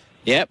Newcastle.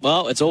 Yeah,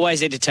 well, it's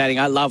always entertaining.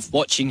 I love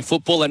watching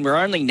football, and we're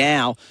only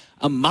now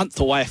a month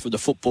away from the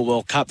Football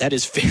World Cup. That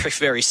is very,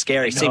 very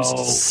scary.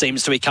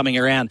 Seems to be coming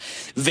around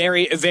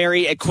very,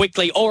 very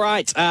quickly. All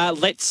right,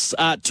 let's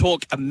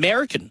talk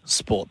American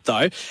sport,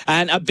 though.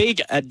 And a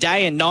big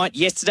day and night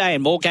yesterday,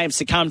 and more games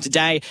to come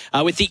today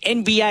with the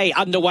NBA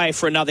underway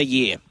for another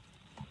year.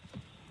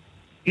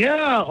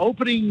 Yeah,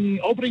 opening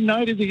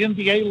night of the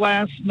NBA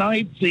last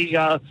night.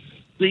 The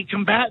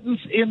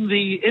combatants in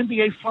the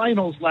NBA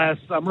Finals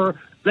last summer,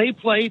 they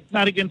played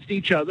not against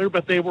each other,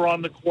 but they were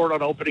on the court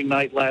on opening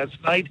night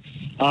last night.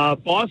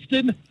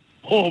 Boston,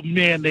 oh,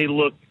 man, they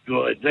looked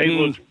good. They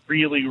looked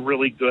really,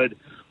 really good.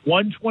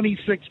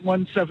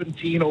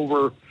 126-117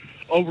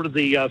 over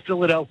the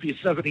Philadelphia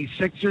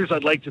 76ers.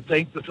 I'd like to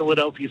thank the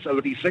Philadelphia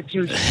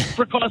 76ers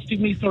for costing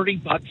me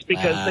 $30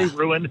 because they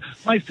ruined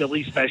my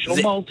Philly special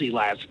multi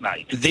last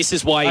night. This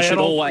is why you should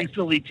always... I had all 3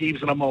 Philly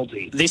teams in a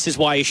multi. This is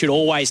why you should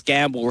always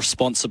gamble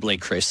responsibly,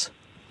 Chris.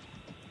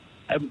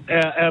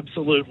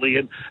 Absolutely,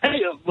 and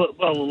hey,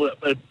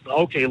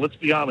 okay. Let's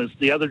be honest.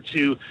 The other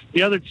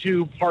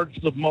two parts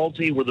of the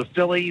multi were the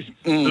Phillies,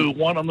 who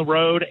won on the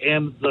road,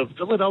 and the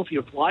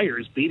Philadelphia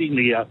Flyers beating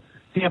the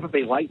Tampa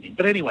Bay Lightning.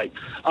 But anyway,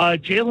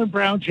 Jaylen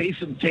Brown,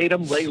 Jason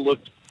Tatum, they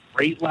looked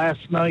great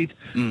last night.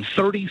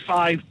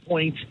 35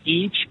 points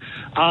each.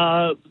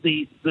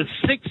 The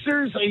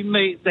Sixers,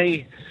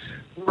 they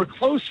were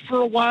close for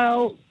a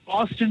while.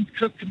 Boston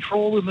took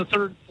control in the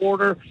third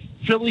quarter.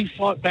 Philly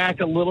fought back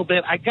a little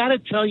bit. I got to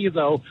tell you,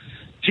 though,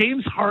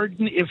 James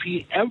Harden, if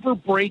he ever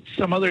breaks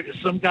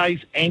some guy's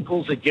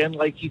ankles again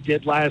like he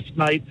did last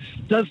night,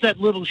 does that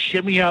little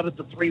shimmy out at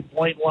the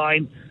three-point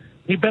line,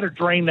 he better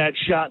drain that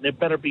shot, and it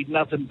better be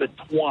nothing but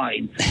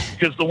twine.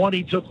 Because the one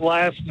he took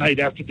last night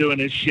after doing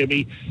his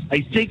shimmy,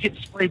 I think it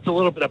scraped a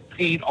little bit of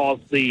paint off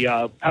the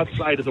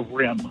outside of the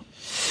rim.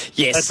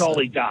 Yes. That's all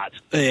he got.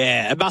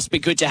 Yeah, it must be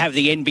good to have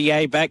the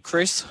NBA back,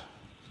 Chris.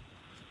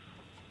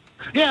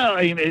 Yeah,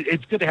 I mean,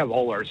 it's good to have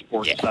all our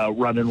sports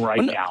running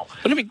now.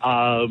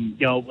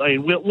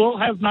 We'll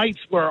have nights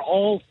where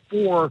all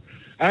 4,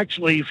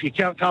 actually, if you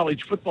count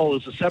college football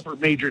as a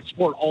separate major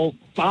sport, all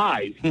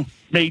 5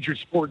 major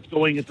sports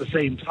going at the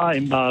same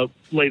time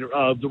later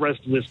the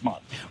rest of this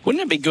month.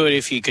 Wouldn't it be good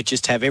if you could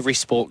just have every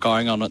sport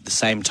going on at the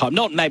same time?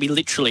 Not maybe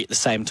literally at the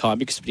same time,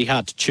 because it'd be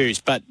hard to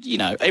choose, but,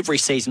 every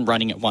season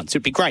running at once.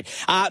 It'd be great.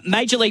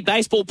 Major League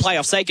Baseball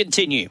playoffs, they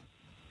continue.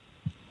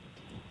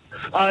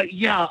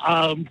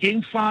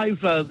 Game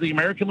 5, the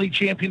American League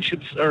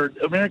Championships or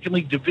American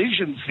League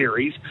Division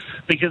Series,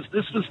 because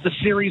this was the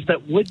series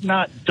that would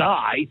not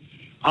die.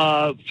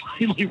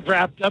 Finally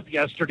wrapped up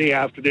yesterday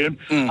afternoon.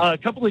 A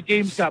couple of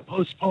games got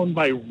postponed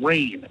by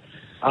rain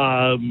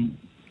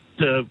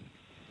to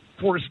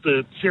force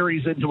the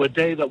series into a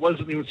day that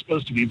wasn't even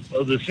supposed to be.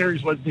 The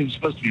series wasn't even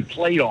supposed to be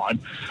played on.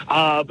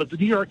 But the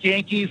New York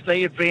Yankees,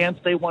 they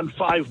advanced. They won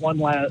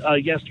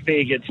 5-1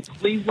 yesterday against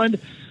Cleveland.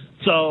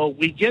 So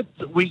we get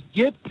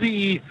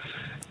the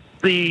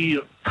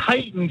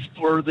Titans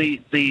for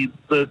the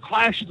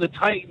clash of the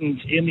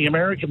Titans in the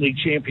American League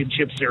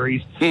Championship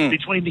Series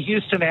between the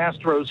Houston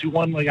Astros, who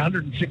won like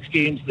 106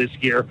 games this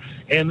year,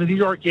 and the New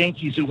York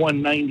Yankees, who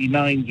won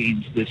 99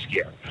 games this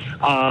year.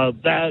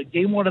 That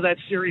game 1 of that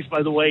series,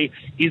 by the way,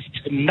 is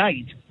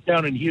tonight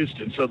down in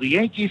Houston. So the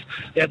Yankees,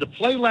 they had to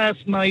play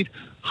last night,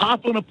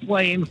 hop on a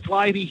plane,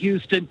 fly to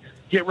Houston,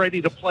 get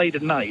ready to play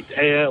tonight,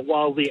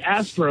 while the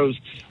Astros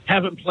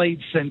haven't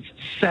played since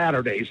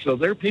Saturday. So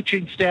their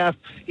pitching staff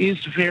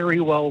is very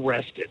well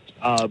rested.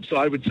 So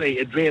I would say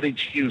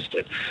advantage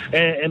Houston.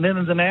 And then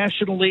in the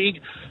National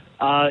League,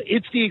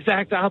 it's the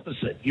exact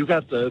opposite. You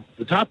got the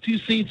top 2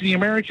 seeds in the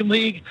American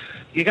League.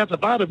 You got the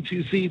bottom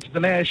 2 seeds in the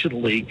National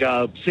League,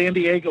 San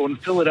Diego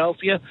and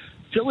Philadelphia.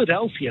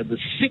 Philadelphia, the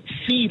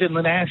 6th seed in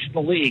the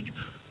National League,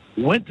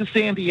 went to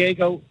San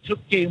Diego, took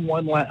game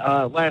 1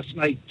 last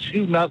night,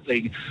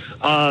 2-0.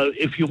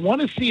 If you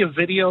want to see a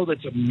video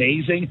that's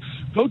amazing,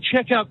 go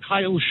check out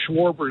Kyle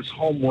Schwarber's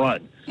home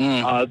run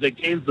that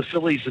gave the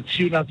Phillies a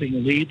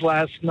 2-0 lead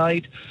last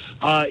night.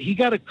 He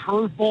got a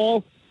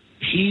curveball.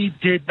 He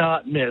did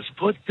not miss.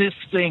 Put this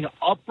thing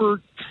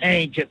upper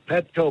tank at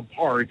Petco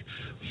Park.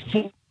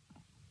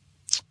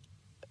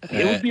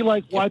 It would be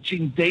like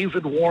watching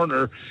David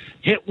Warner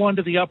hit one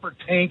to the upper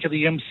tank of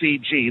the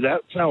MCG.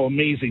 That's how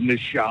amazing this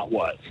shot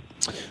was.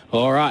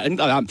 All right. And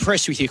I'm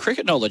impressed with your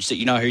cricket knowledge that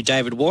you know who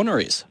David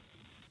Warner is.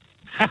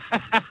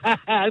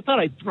 I thought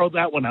I'd throw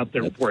that one out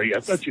there for you.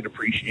 I thought you'd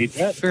appreciate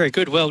that. Very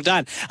good. Well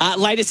done.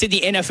 Latest in the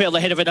NFL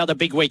ahead of another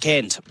big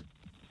weekend.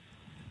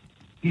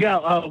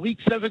 Yeah, Week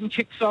 7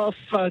 kicks off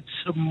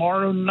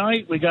tomorrow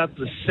night. We got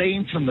the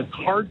Saints and the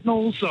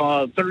Cardinals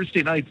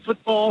Thursday Night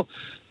Football.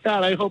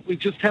 God, I hope we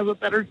just have a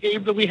better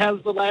game than we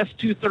have the last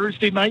 2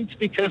 Thursday nights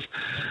because,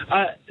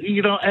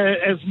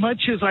 as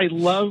much as I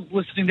love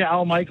listening to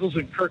Al Michaels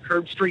and Kirk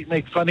Herbstreit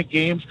make fun of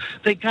games,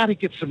 they got to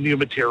get some new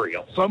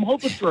material. So I'm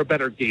hoping for a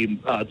better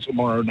game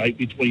tomorrow night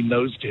between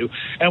those two.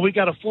 And we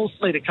got a full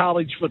slate of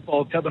college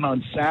football coming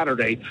on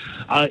Saturday,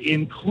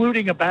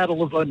 including a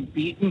battle of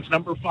unbeatens,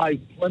 number 5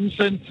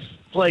 Clemson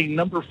playing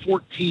number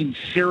 14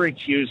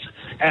 Syracuse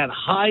at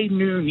high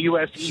noon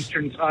U.S.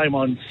 Eastern time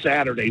on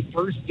Saturday.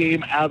 One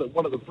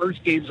of the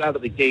first games out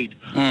of the gate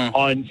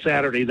on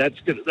Saturday. That's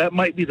good. That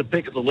might be the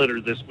pick of the litter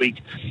this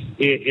week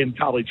in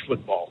college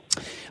football.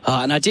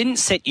 And I didn't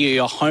set you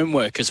your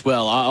homework as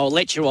well. I'll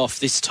let you off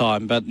this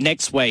time, but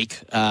next week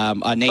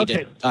I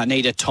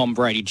need a Tom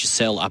Brady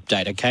Giselle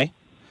update. Okay.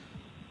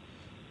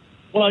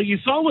 Well, you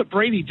saw what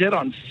Brady did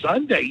on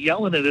Sunday,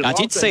 yelling at his I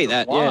did see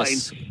that. line.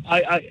 Yes.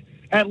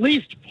 At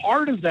least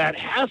part of that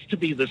has to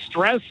be the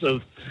stress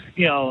of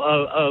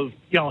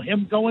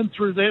him going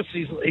through this.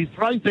 He's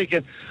probably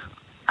thinking,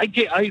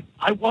 I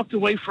walked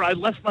away I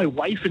left my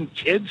wife and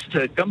kids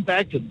to come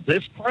back to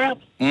this crap.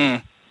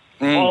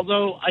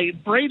 Although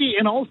Brady,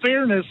 in all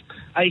fairness,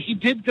 he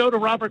did go to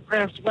Robert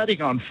Kraft's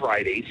wedding on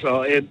Friday,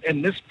 so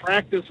and missed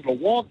practice and a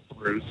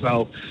walkthrough.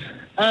 So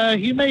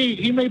he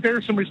may bear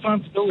some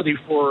responsibility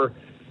for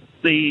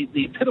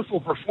the pitiful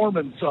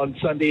performance on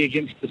Sunday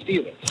against the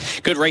Steelers.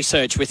 Good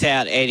research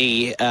without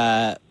any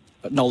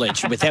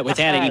knowledge, without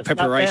any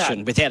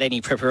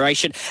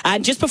preparation.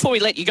 And just before we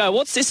let you go,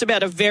 what's this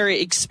about a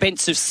very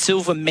expensive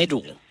silver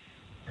medal?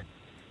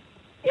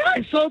 Yeah,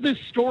 I saw this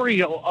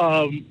story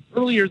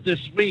earlier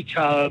this week.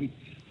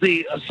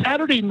 The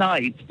Saturday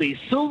night, the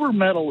silver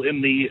medal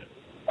in the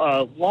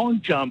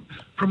long jump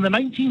from the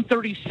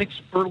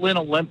 1936 Berlin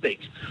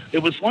Olympics. It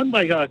was won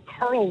by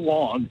Carl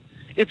Long.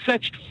 It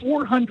fetched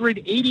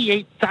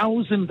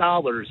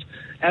 $488,000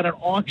 at an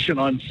auction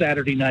on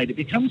Saturday night. It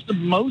becomes the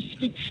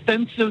most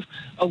expensive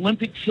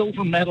Olympic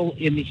silver medal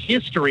in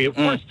history. Of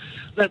course,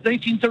 that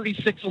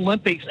 1936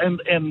 Olympics,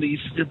 and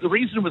the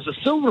reason it was a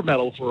silver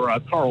medal for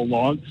Carl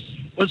Long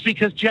was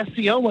because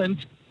Jesse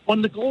Owens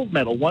won the gold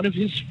medal, one of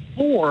his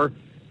 4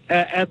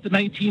 at the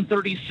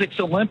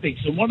 1936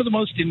 Olympics. And one of the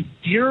most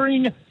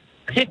endearing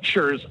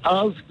pictures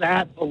of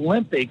that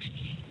Olympics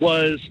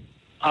was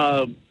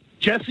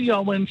Jesse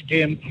Owens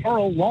and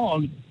Carl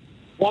Long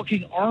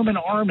walking arm in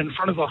arm in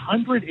front of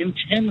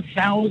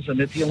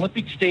 110,000 at the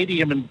Olympic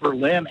Stadium in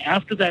Berlin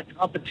after that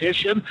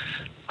competition,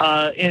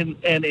 and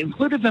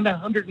included in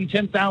that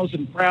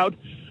 110,000 crowd,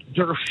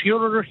 Der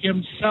Fuhrer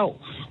himself.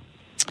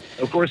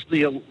 Of course,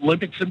 the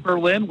Olympics in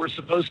Berlin were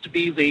supposed to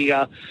be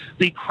the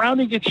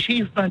crowning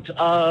achievement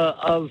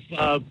of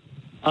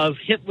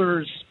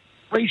Hitler's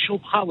racial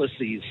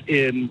policies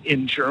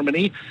in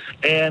Germany,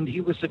 and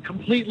he was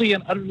completely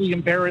and utterly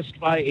embarrassed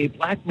by a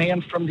black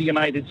man from the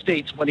United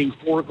States winning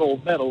 4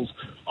 gold medals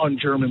on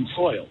German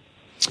soil.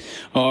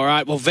 All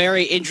right, well,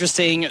 very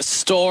interesting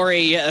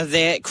story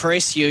there,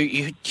 Chris.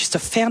 You just a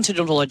fountain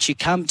of knowledge. You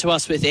come to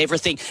us with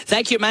everything.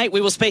 Thank you, mate.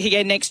 We will speak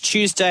again next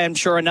Tuesday. I'm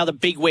sure another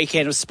big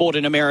weekend of sport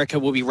in America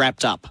will be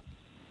wrapped up.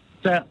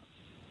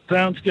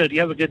 Sounds good.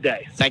 You have a good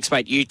day. Thanks,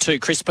 mate. You too.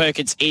 Chris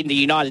Perkins in the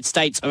United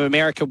States of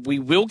America. We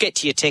will get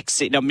to your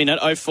texts in a minute.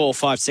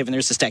 0457.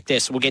 There's a stack there,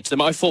 so we'll get to them.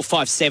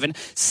 0457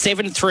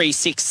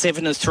 736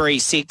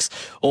 736.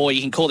 Or you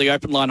can call the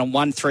open line on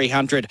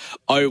 1300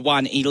 01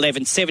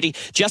 1170.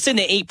 Just in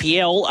the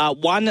EPL,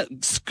 one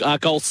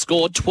goal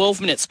scored,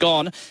 12 minutes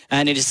gone,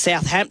 and it is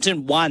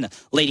Southampton 1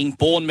 leading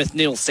Bournemouth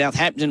 0.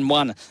 Southampton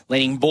 1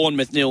 leading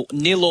Bournemouth 0.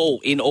 0-0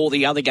 in all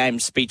the other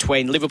games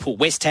between Liverpool,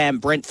 West Ham,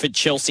 Brentford,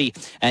 Chelsea,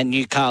 and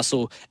Newcastle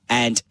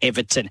and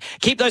Everton.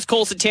 Keep those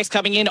calls and texts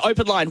coming in.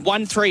 Open line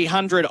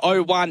 1300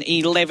 01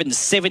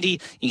 1170.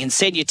 You can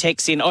send your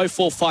texts in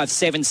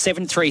 0457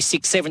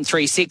 736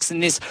 736. In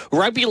this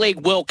Rugby League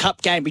World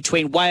Cup game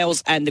between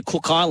Wales and the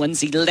Cook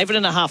Islands, 11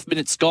 and a half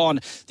minutes gone.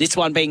 This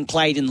one being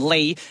played in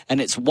Lee,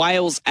 and it's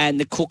Wales and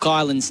the Cook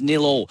Islands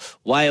 0-0.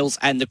 Wales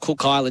and the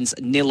Cook Islands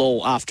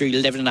 0-0 after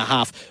 11 and a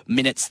half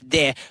minutes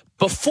there.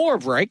 Before a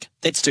break,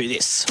 let's do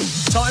this.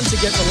 Time to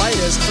get the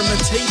latest from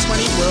the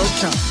T20 World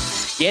Cup.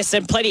 Yes,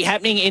 and plenty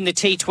happening in the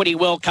T20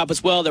 World Cup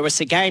as well. There were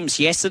some games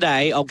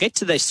yesterday. I'll get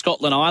to the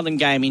Scotland-Ireland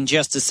game in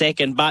just a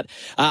second. But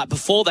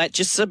before that,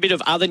 just a bit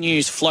of other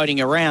news floating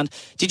around.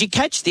 Did you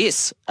catch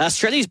this?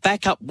 Australia's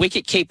backup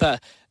wicketkeeper,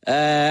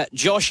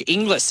 Josh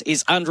Inglis,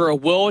 is under a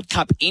World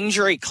Cup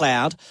injury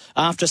cloud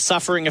after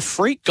suffering a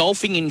freak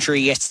golfing injury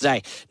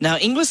yesterday. Now,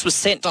 Inglis was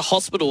sent to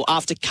hospital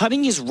after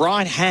cutting his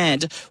right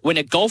hand when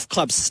a golf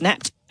club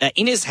snapped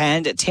in his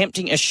hand,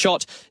 attempting a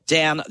shot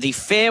down the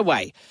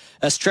fairway.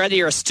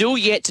 Australia are still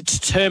yet to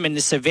determine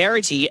the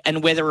severity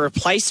and whether a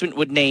replacement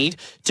would need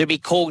to be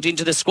called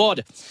into the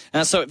squad.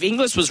 So if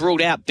Inglis was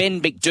ruled out,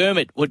 Ben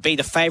McDermott would be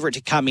the favourite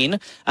to come in,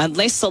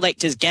 unless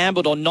selectors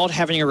gambled on not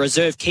having a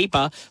reserve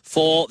keeper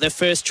for their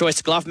first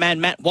choice glove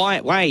man Matt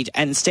Wade,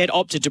 and instead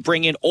opted to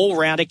bring in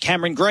all-rounder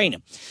Cameron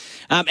Green.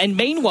 And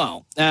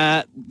meanwhile,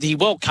 the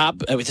World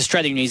Cup with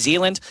Australia and New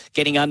Zealand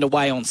getting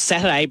underway on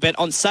Saturday, but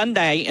on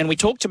Sunday, and we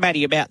talked to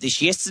Matty about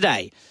this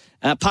yesterday,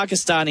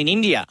 Pakistan and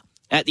India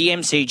at the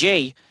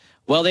MCG,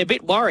 well, they're a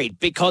bit worried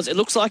because it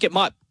looks like it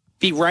might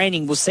be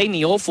raining. We've seen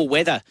the awful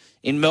weather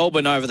in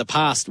Melbourne over the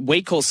past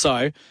week or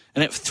so,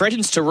 and it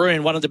threatens to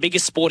ruin one of the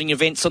biggest sporting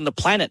events on the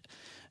planet.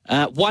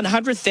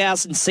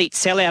 100,000 seat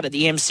sellout at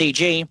the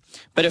MCG,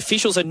 but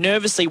officials are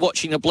nervously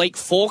watching the bleak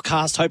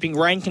forecast, hoping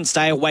rain can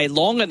stay away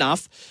long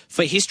enough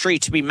for history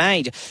to be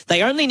made.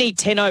 They only need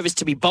 10 overs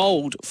to be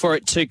bowled for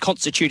it to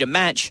constitute a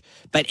match,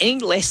 but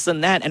any less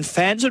than that, and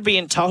fans would be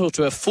entitled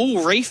to a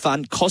full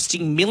refund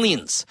costing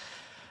millions.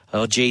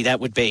 Oh, gee, that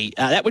would be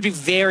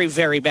very,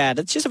 very bad.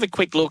 Let's just have a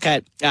quick look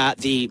at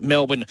the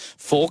Melbourne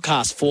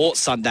forecast for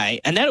Sunday,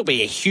 and that'll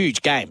be a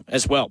huge game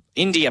as well.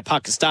 India,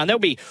 Pakistan, that'll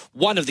be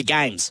one of the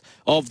games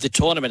of the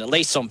tournament, at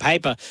least on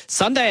paper.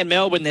 Sunday in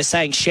Melbourne, they're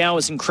saying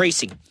showers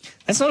increasing.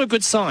 That's not a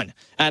good sign.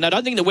 And I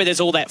don't think the weather's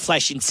all that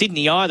flash in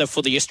Sydney either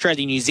for the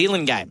Australia-New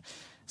Zealand game.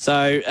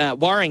 So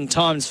worrying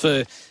times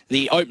for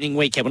the opening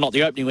weekend. Well, not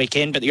the opening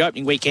weekend, but the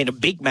opening weekend of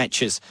big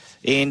matches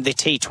in the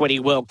T20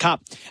 World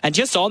Cup. And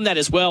just on that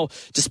as well,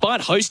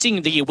 despite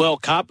hosting the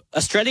World Cup,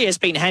 Australia has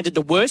been handed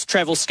the worst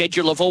travel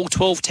schedule of all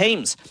 12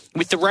 teams,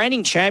 with the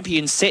reigning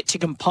champions set to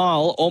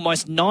compile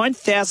almost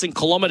 9,000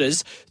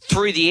 kilometres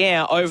through the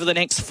air over the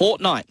next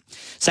fortnight.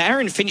 So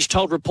Aaron Finch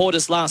told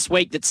reporters last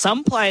week that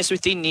some players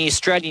within the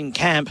Australian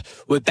camp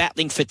were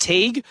battling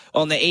fatigue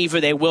on the eve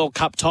of their World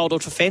Cup title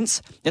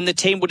defence, and the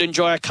team would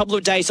enjoy a couple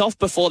of days off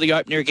before the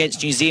opener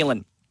against New Zealand.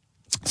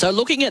 So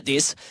looking at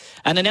this,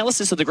 an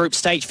analysis of the group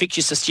stage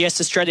fixtures suggests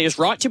Australia is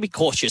right to be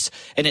cautious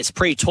in its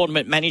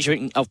pre-tournament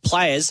management of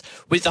players,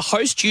 with the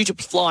host due to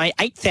fly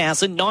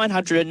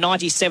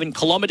 8,997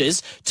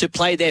 kilometres to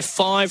play their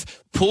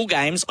 5 pool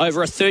games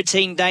over a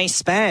 13-day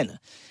span.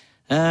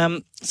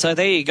 So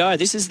there you go.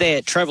 This is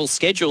their travel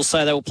schedule.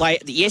 So they will play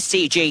at the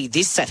SCG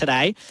this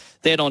Saturday.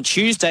 Then on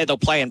Tuesday, they'll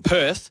play in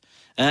Perth.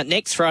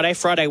 Next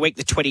Friday week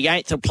the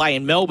 28th, they'll play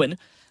in Melbourne.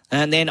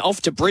 And then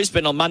off to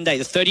Brisbane on Monday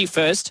the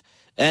 31st.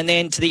 And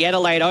then to the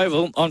Adelaide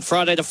Oval on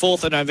Friday the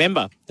 4th of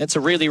November. That's a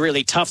really,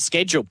 really tough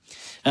schedule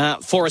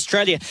for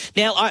Australia.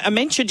 Now, I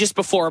mentioned just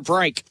before a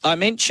break,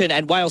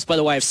 and Wales, by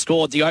the way, have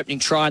scored the opening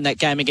try in that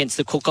game against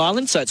the Cook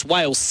Islands. So it's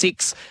Wales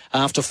 6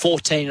 after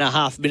 14 and a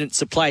half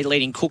minutes of play,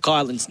 leading Cook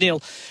Islands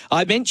 0.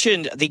 I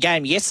mentioned the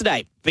game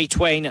yesterday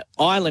between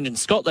Ireland and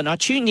Scotland. I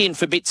tuned in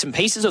for bits and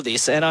pieces of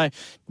this, and I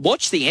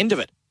watched the end of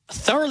it.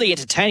 Thoroughly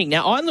entertaining.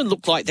 Now, Ireland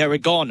looked like they were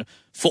gone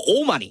for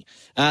all money.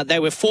 They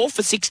were 4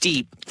 for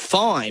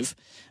 65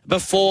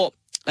 before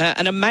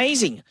an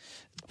amazing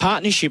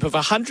partnership of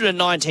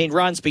 119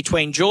 runs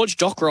between George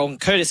Dockrell and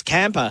Curtis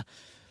Camper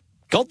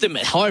got them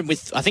at home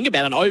with, I think,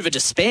 about an over to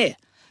spare.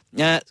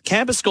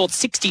 Camper scored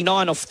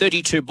 69 off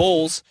 32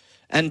 balls,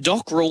 and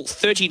Dockrell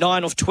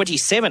 39 of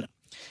 27.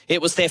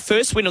 It was their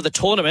first win of the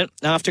tournament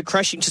after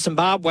crashing to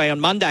Zimbabwe on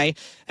Monday,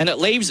 and it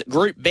leaves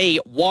Group B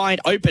wide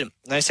open.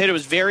 They said it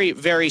was very,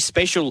 very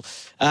special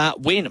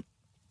win.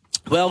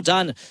 Well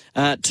done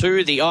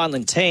to the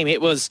Ireland team.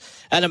 It was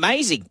an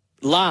amazing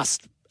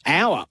last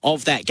hour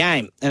of that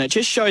game, and it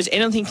just shows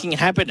anything can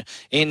happen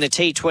in the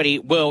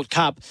T20 World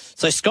Cup.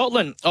 So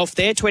Scotland, off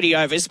their 20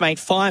 overs, made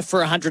 5 for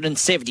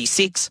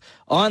 176.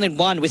 Ireland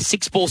won with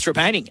 6 balls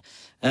remaining.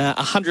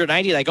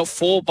 180, they got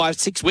 4 by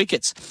 6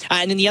 wickets.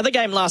 And in the other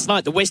game last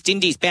night, the West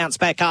Indies bounced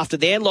back after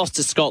their loss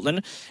to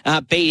Scotland,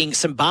 beating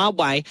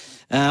Zimbabwe.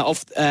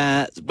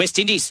 West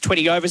Indies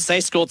 20 overs,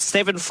 they scored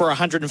 7 for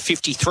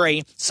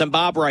 153.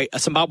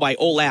 Zimbabwe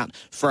all out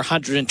for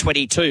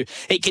 122.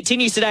 It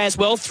continues today as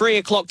well. 3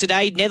 o'clock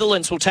today,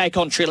 Netherlands will take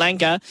on Sri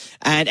Lanka,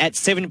 and at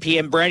 7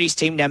 p.m, Brandy's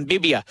team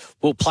Namibia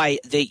will play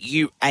the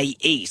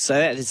UAE. So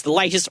that is the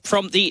latest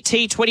from the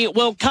T20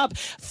 World Cup.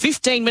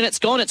 15 minutes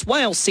gone. It's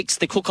Wales 6,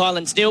 the Cook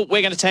Islands 0.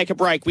 We're going to take a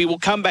break. We will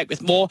come back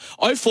with more.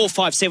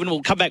 0457,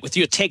 we'll come back with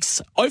your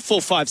texts.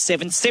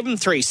 0457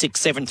 736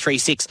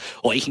 736,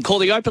 or you can call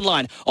the open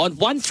line on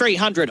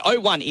 1300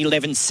 01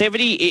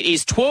 1170. It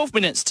is 12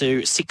 minutes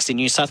to 6 in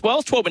New South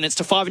Wales, 12 minutes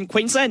to 5 in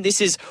Queensland. This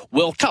is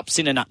World Cups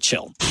in a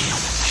nutshell.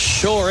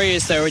 Sure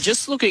is. They were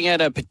just looking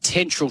at a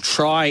potential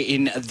try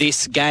in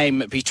this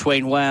game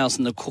between Wales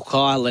and the Cook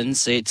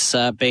Islands. It's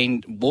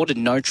been awarded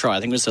no try. I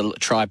think it was a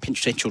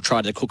potential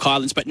try to the Cook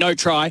Islands, but no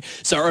try.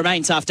 So it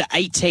remains after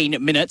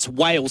 18 minutes.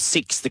 Wales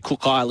 6, the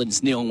Cook Islands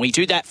 0. And we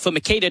do that for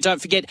Makita.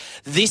 Don't forget,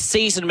 this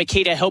season,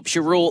 Makita helps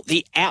you rule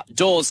the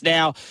outdoors.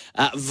 Now,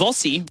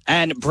 Vossi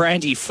and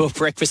Brandy for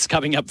breakfast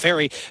coming up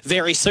very,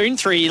 very soon.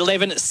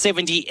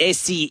 31170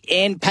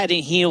 SEN. Pad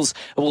and Heels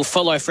will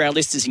follow for our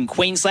listeners in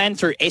Queensland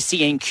through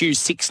SENQ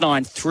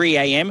 693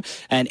 AM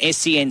and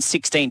SEN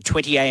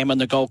 1620 AM on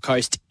the Gold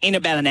Coast in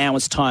about an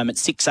hour's time at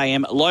 6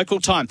 AM local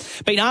time.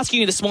 Been asking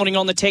you this morning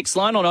on the text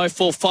line on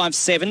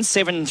 0457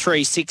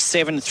 736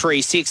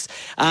 736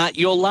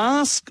 your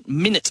last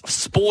minute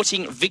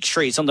sporting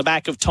victories on the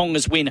back of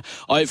Tonga's win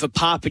over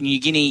Papua New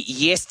Guinea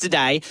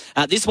yesterday.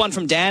 This one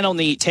from Dan on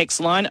the text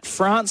line.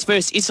 France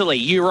versus Italy,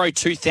 Euro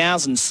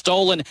 2000,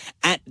 stolen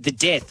at the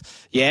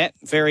death. Yeah,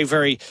 very,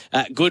 very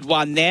good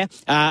one there.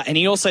 And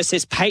he also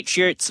says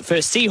Patriots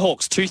versus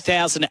Seahawks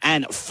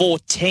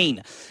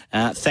 2014.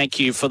 Thank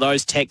you for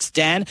those texts,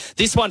 Dan.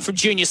 This one from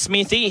Junior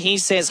Smithy. He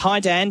says, hi,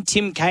 Dan.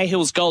 Tim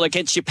Cahill's goal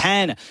against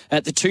Japan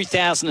at the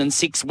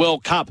 2006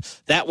 World Cup.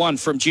 That one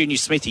from Junior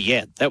Smithy.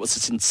 Yeah, that was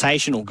a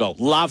sensational goal.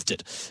 Loved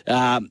it.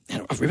 I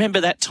remember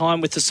that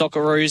time with the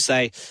Socceroos.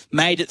 They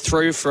made it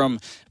through from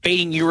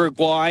beating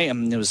Uruguay,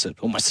 and there was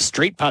almost a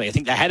street party. I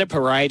think they had a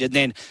parade, and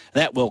then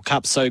that World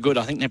Cup so good.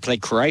 I think they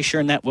played Croatia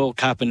in that World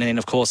Cup, and then,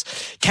 of course,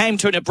 came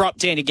to an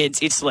abrupt end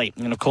against Italy.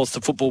 And, of course, the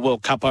Football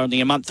World Cup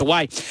only a month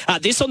away.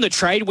 This on the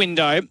trade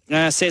window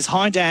says,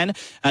 hi, Dan.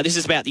 This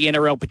is about the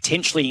NRL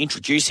potentially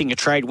introducing a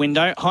trade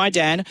window. Hi,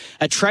 Dan.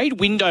 A trade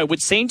window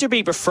would seem to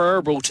be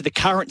preferable to the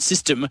current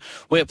system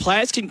where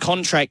players can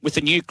contract with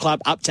a new club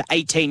up to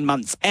 18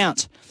 months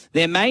out.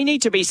 There may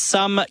need to be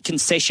some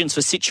concessions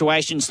for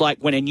situations like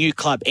when a new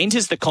club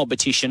enters the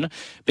competition,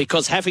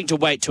 because having to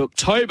wait to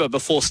October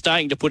before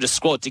starting to put a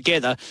squad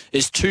together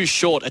is too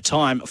short a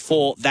time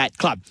for that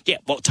club. Yeah,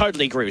 well,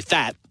 totally agree with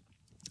that.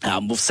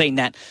 We've seen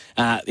that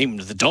even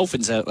with the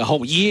Dolphins, a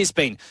whole year's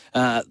been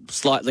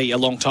slightly a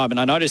long time. And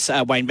I notice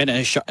Wayne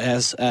Bennett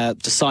has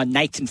assigned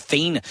Nathan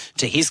Feen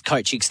to his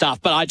coaching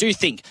staff. But I do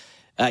think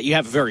you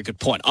have a very good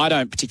point. I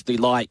don't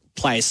particularly like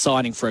players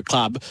signing for a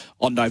club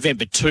on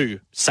November 2,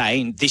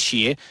 say, this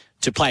year,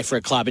 to play for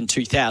a club in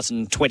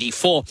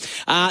 2024.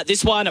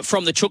 This one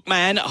from the Chook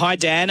Man. Hi,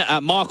 Dan.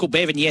 Michael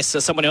Bevan. Yes,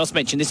 someone else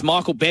mentioned this.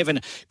 Michael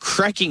Bevan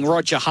cracking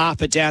Roger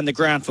Harper down the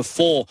ground for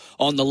 4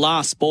 on the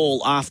last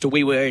ball after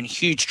we were in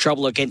huge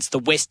trouble against the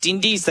West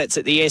Indies. That's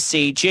at the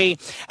SCG.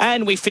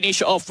 And we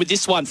finish off with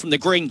this one from the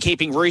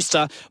Green-keeping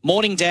Rooster.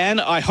 Morning,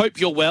 Dan. I hope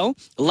you're well.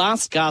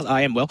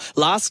 I am well.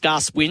 Last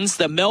gasp wins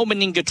the Mel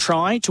Meninga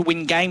try to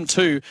win Game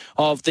 2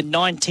 of the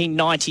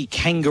 1990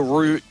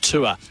 Kangaroo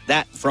Tour.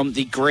 That from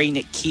the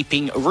Green-keeping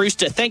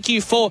Rooster. Thank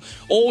you for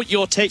all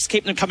your texts.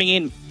 Keep them coming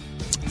in.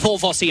 For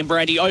Vossi and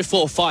Brandy,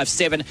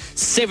 0457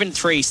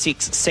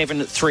 736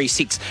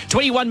 736.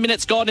 21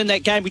 minutes gone in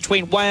that game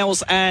between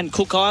Wales and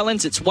Cook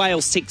Islands. It's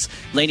Wales 6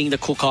 leading the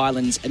Cook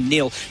Islands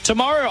 0.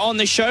 Tomorrow on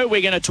the show,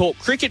 we're going to talk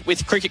cricket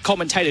with cricket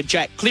commentator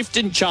Jack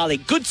Clifton. Charlie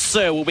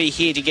Goodsir will be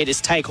here to get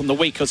his take on the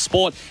week of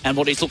sport and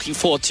what he's looking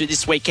forward to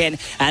this weekend.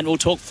 And we'll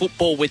talk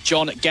football with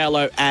John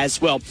Gallo as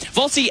well.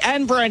 Vossi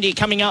and Brandy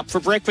coming up for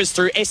breakfast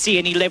through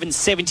SEN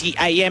 1170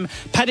 AM.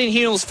 Pad and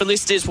Heels for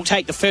listeners will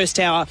take the first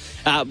hour.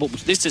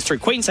 Listeners through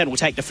Queensland will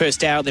take the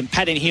first hour. Then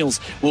Pad and Heels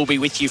will be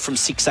with you from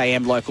 6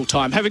 AM local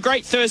time. Have a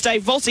great Thursday.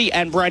 Vossi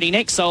and Brandy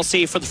next. I'll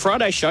see you for the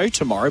Friday show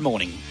tomorrow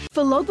morning.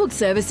 For logbook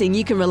servicing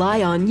you can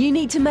rely on, you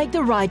need to make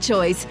the right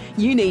choice.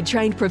 You need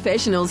trained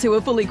professionals who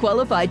are fully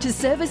qualified to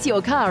service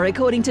your car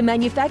according to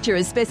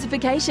manufacturer's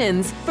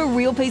specifications. For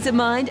real peace of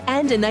mind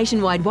and a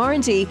nationwide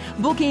warranty,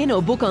 book in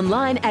or book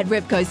online at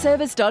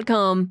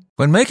repcoservice.com.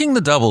 When making the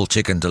double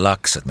chicken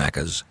deluxe at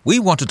Macca's, we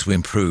wanted to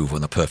improve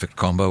on the perfect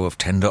combo of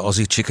tender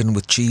Aussie chicken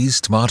with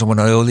cheese, tomato and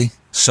aioli.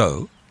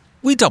 So,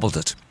 we doubled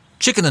it.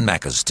 Chicken and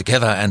Macca's,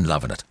 together and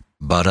loving it.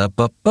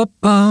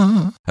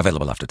 Ba-da-ba-ba-ba.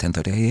 Available after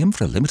 10:30 a.m.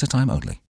 for a limited time only.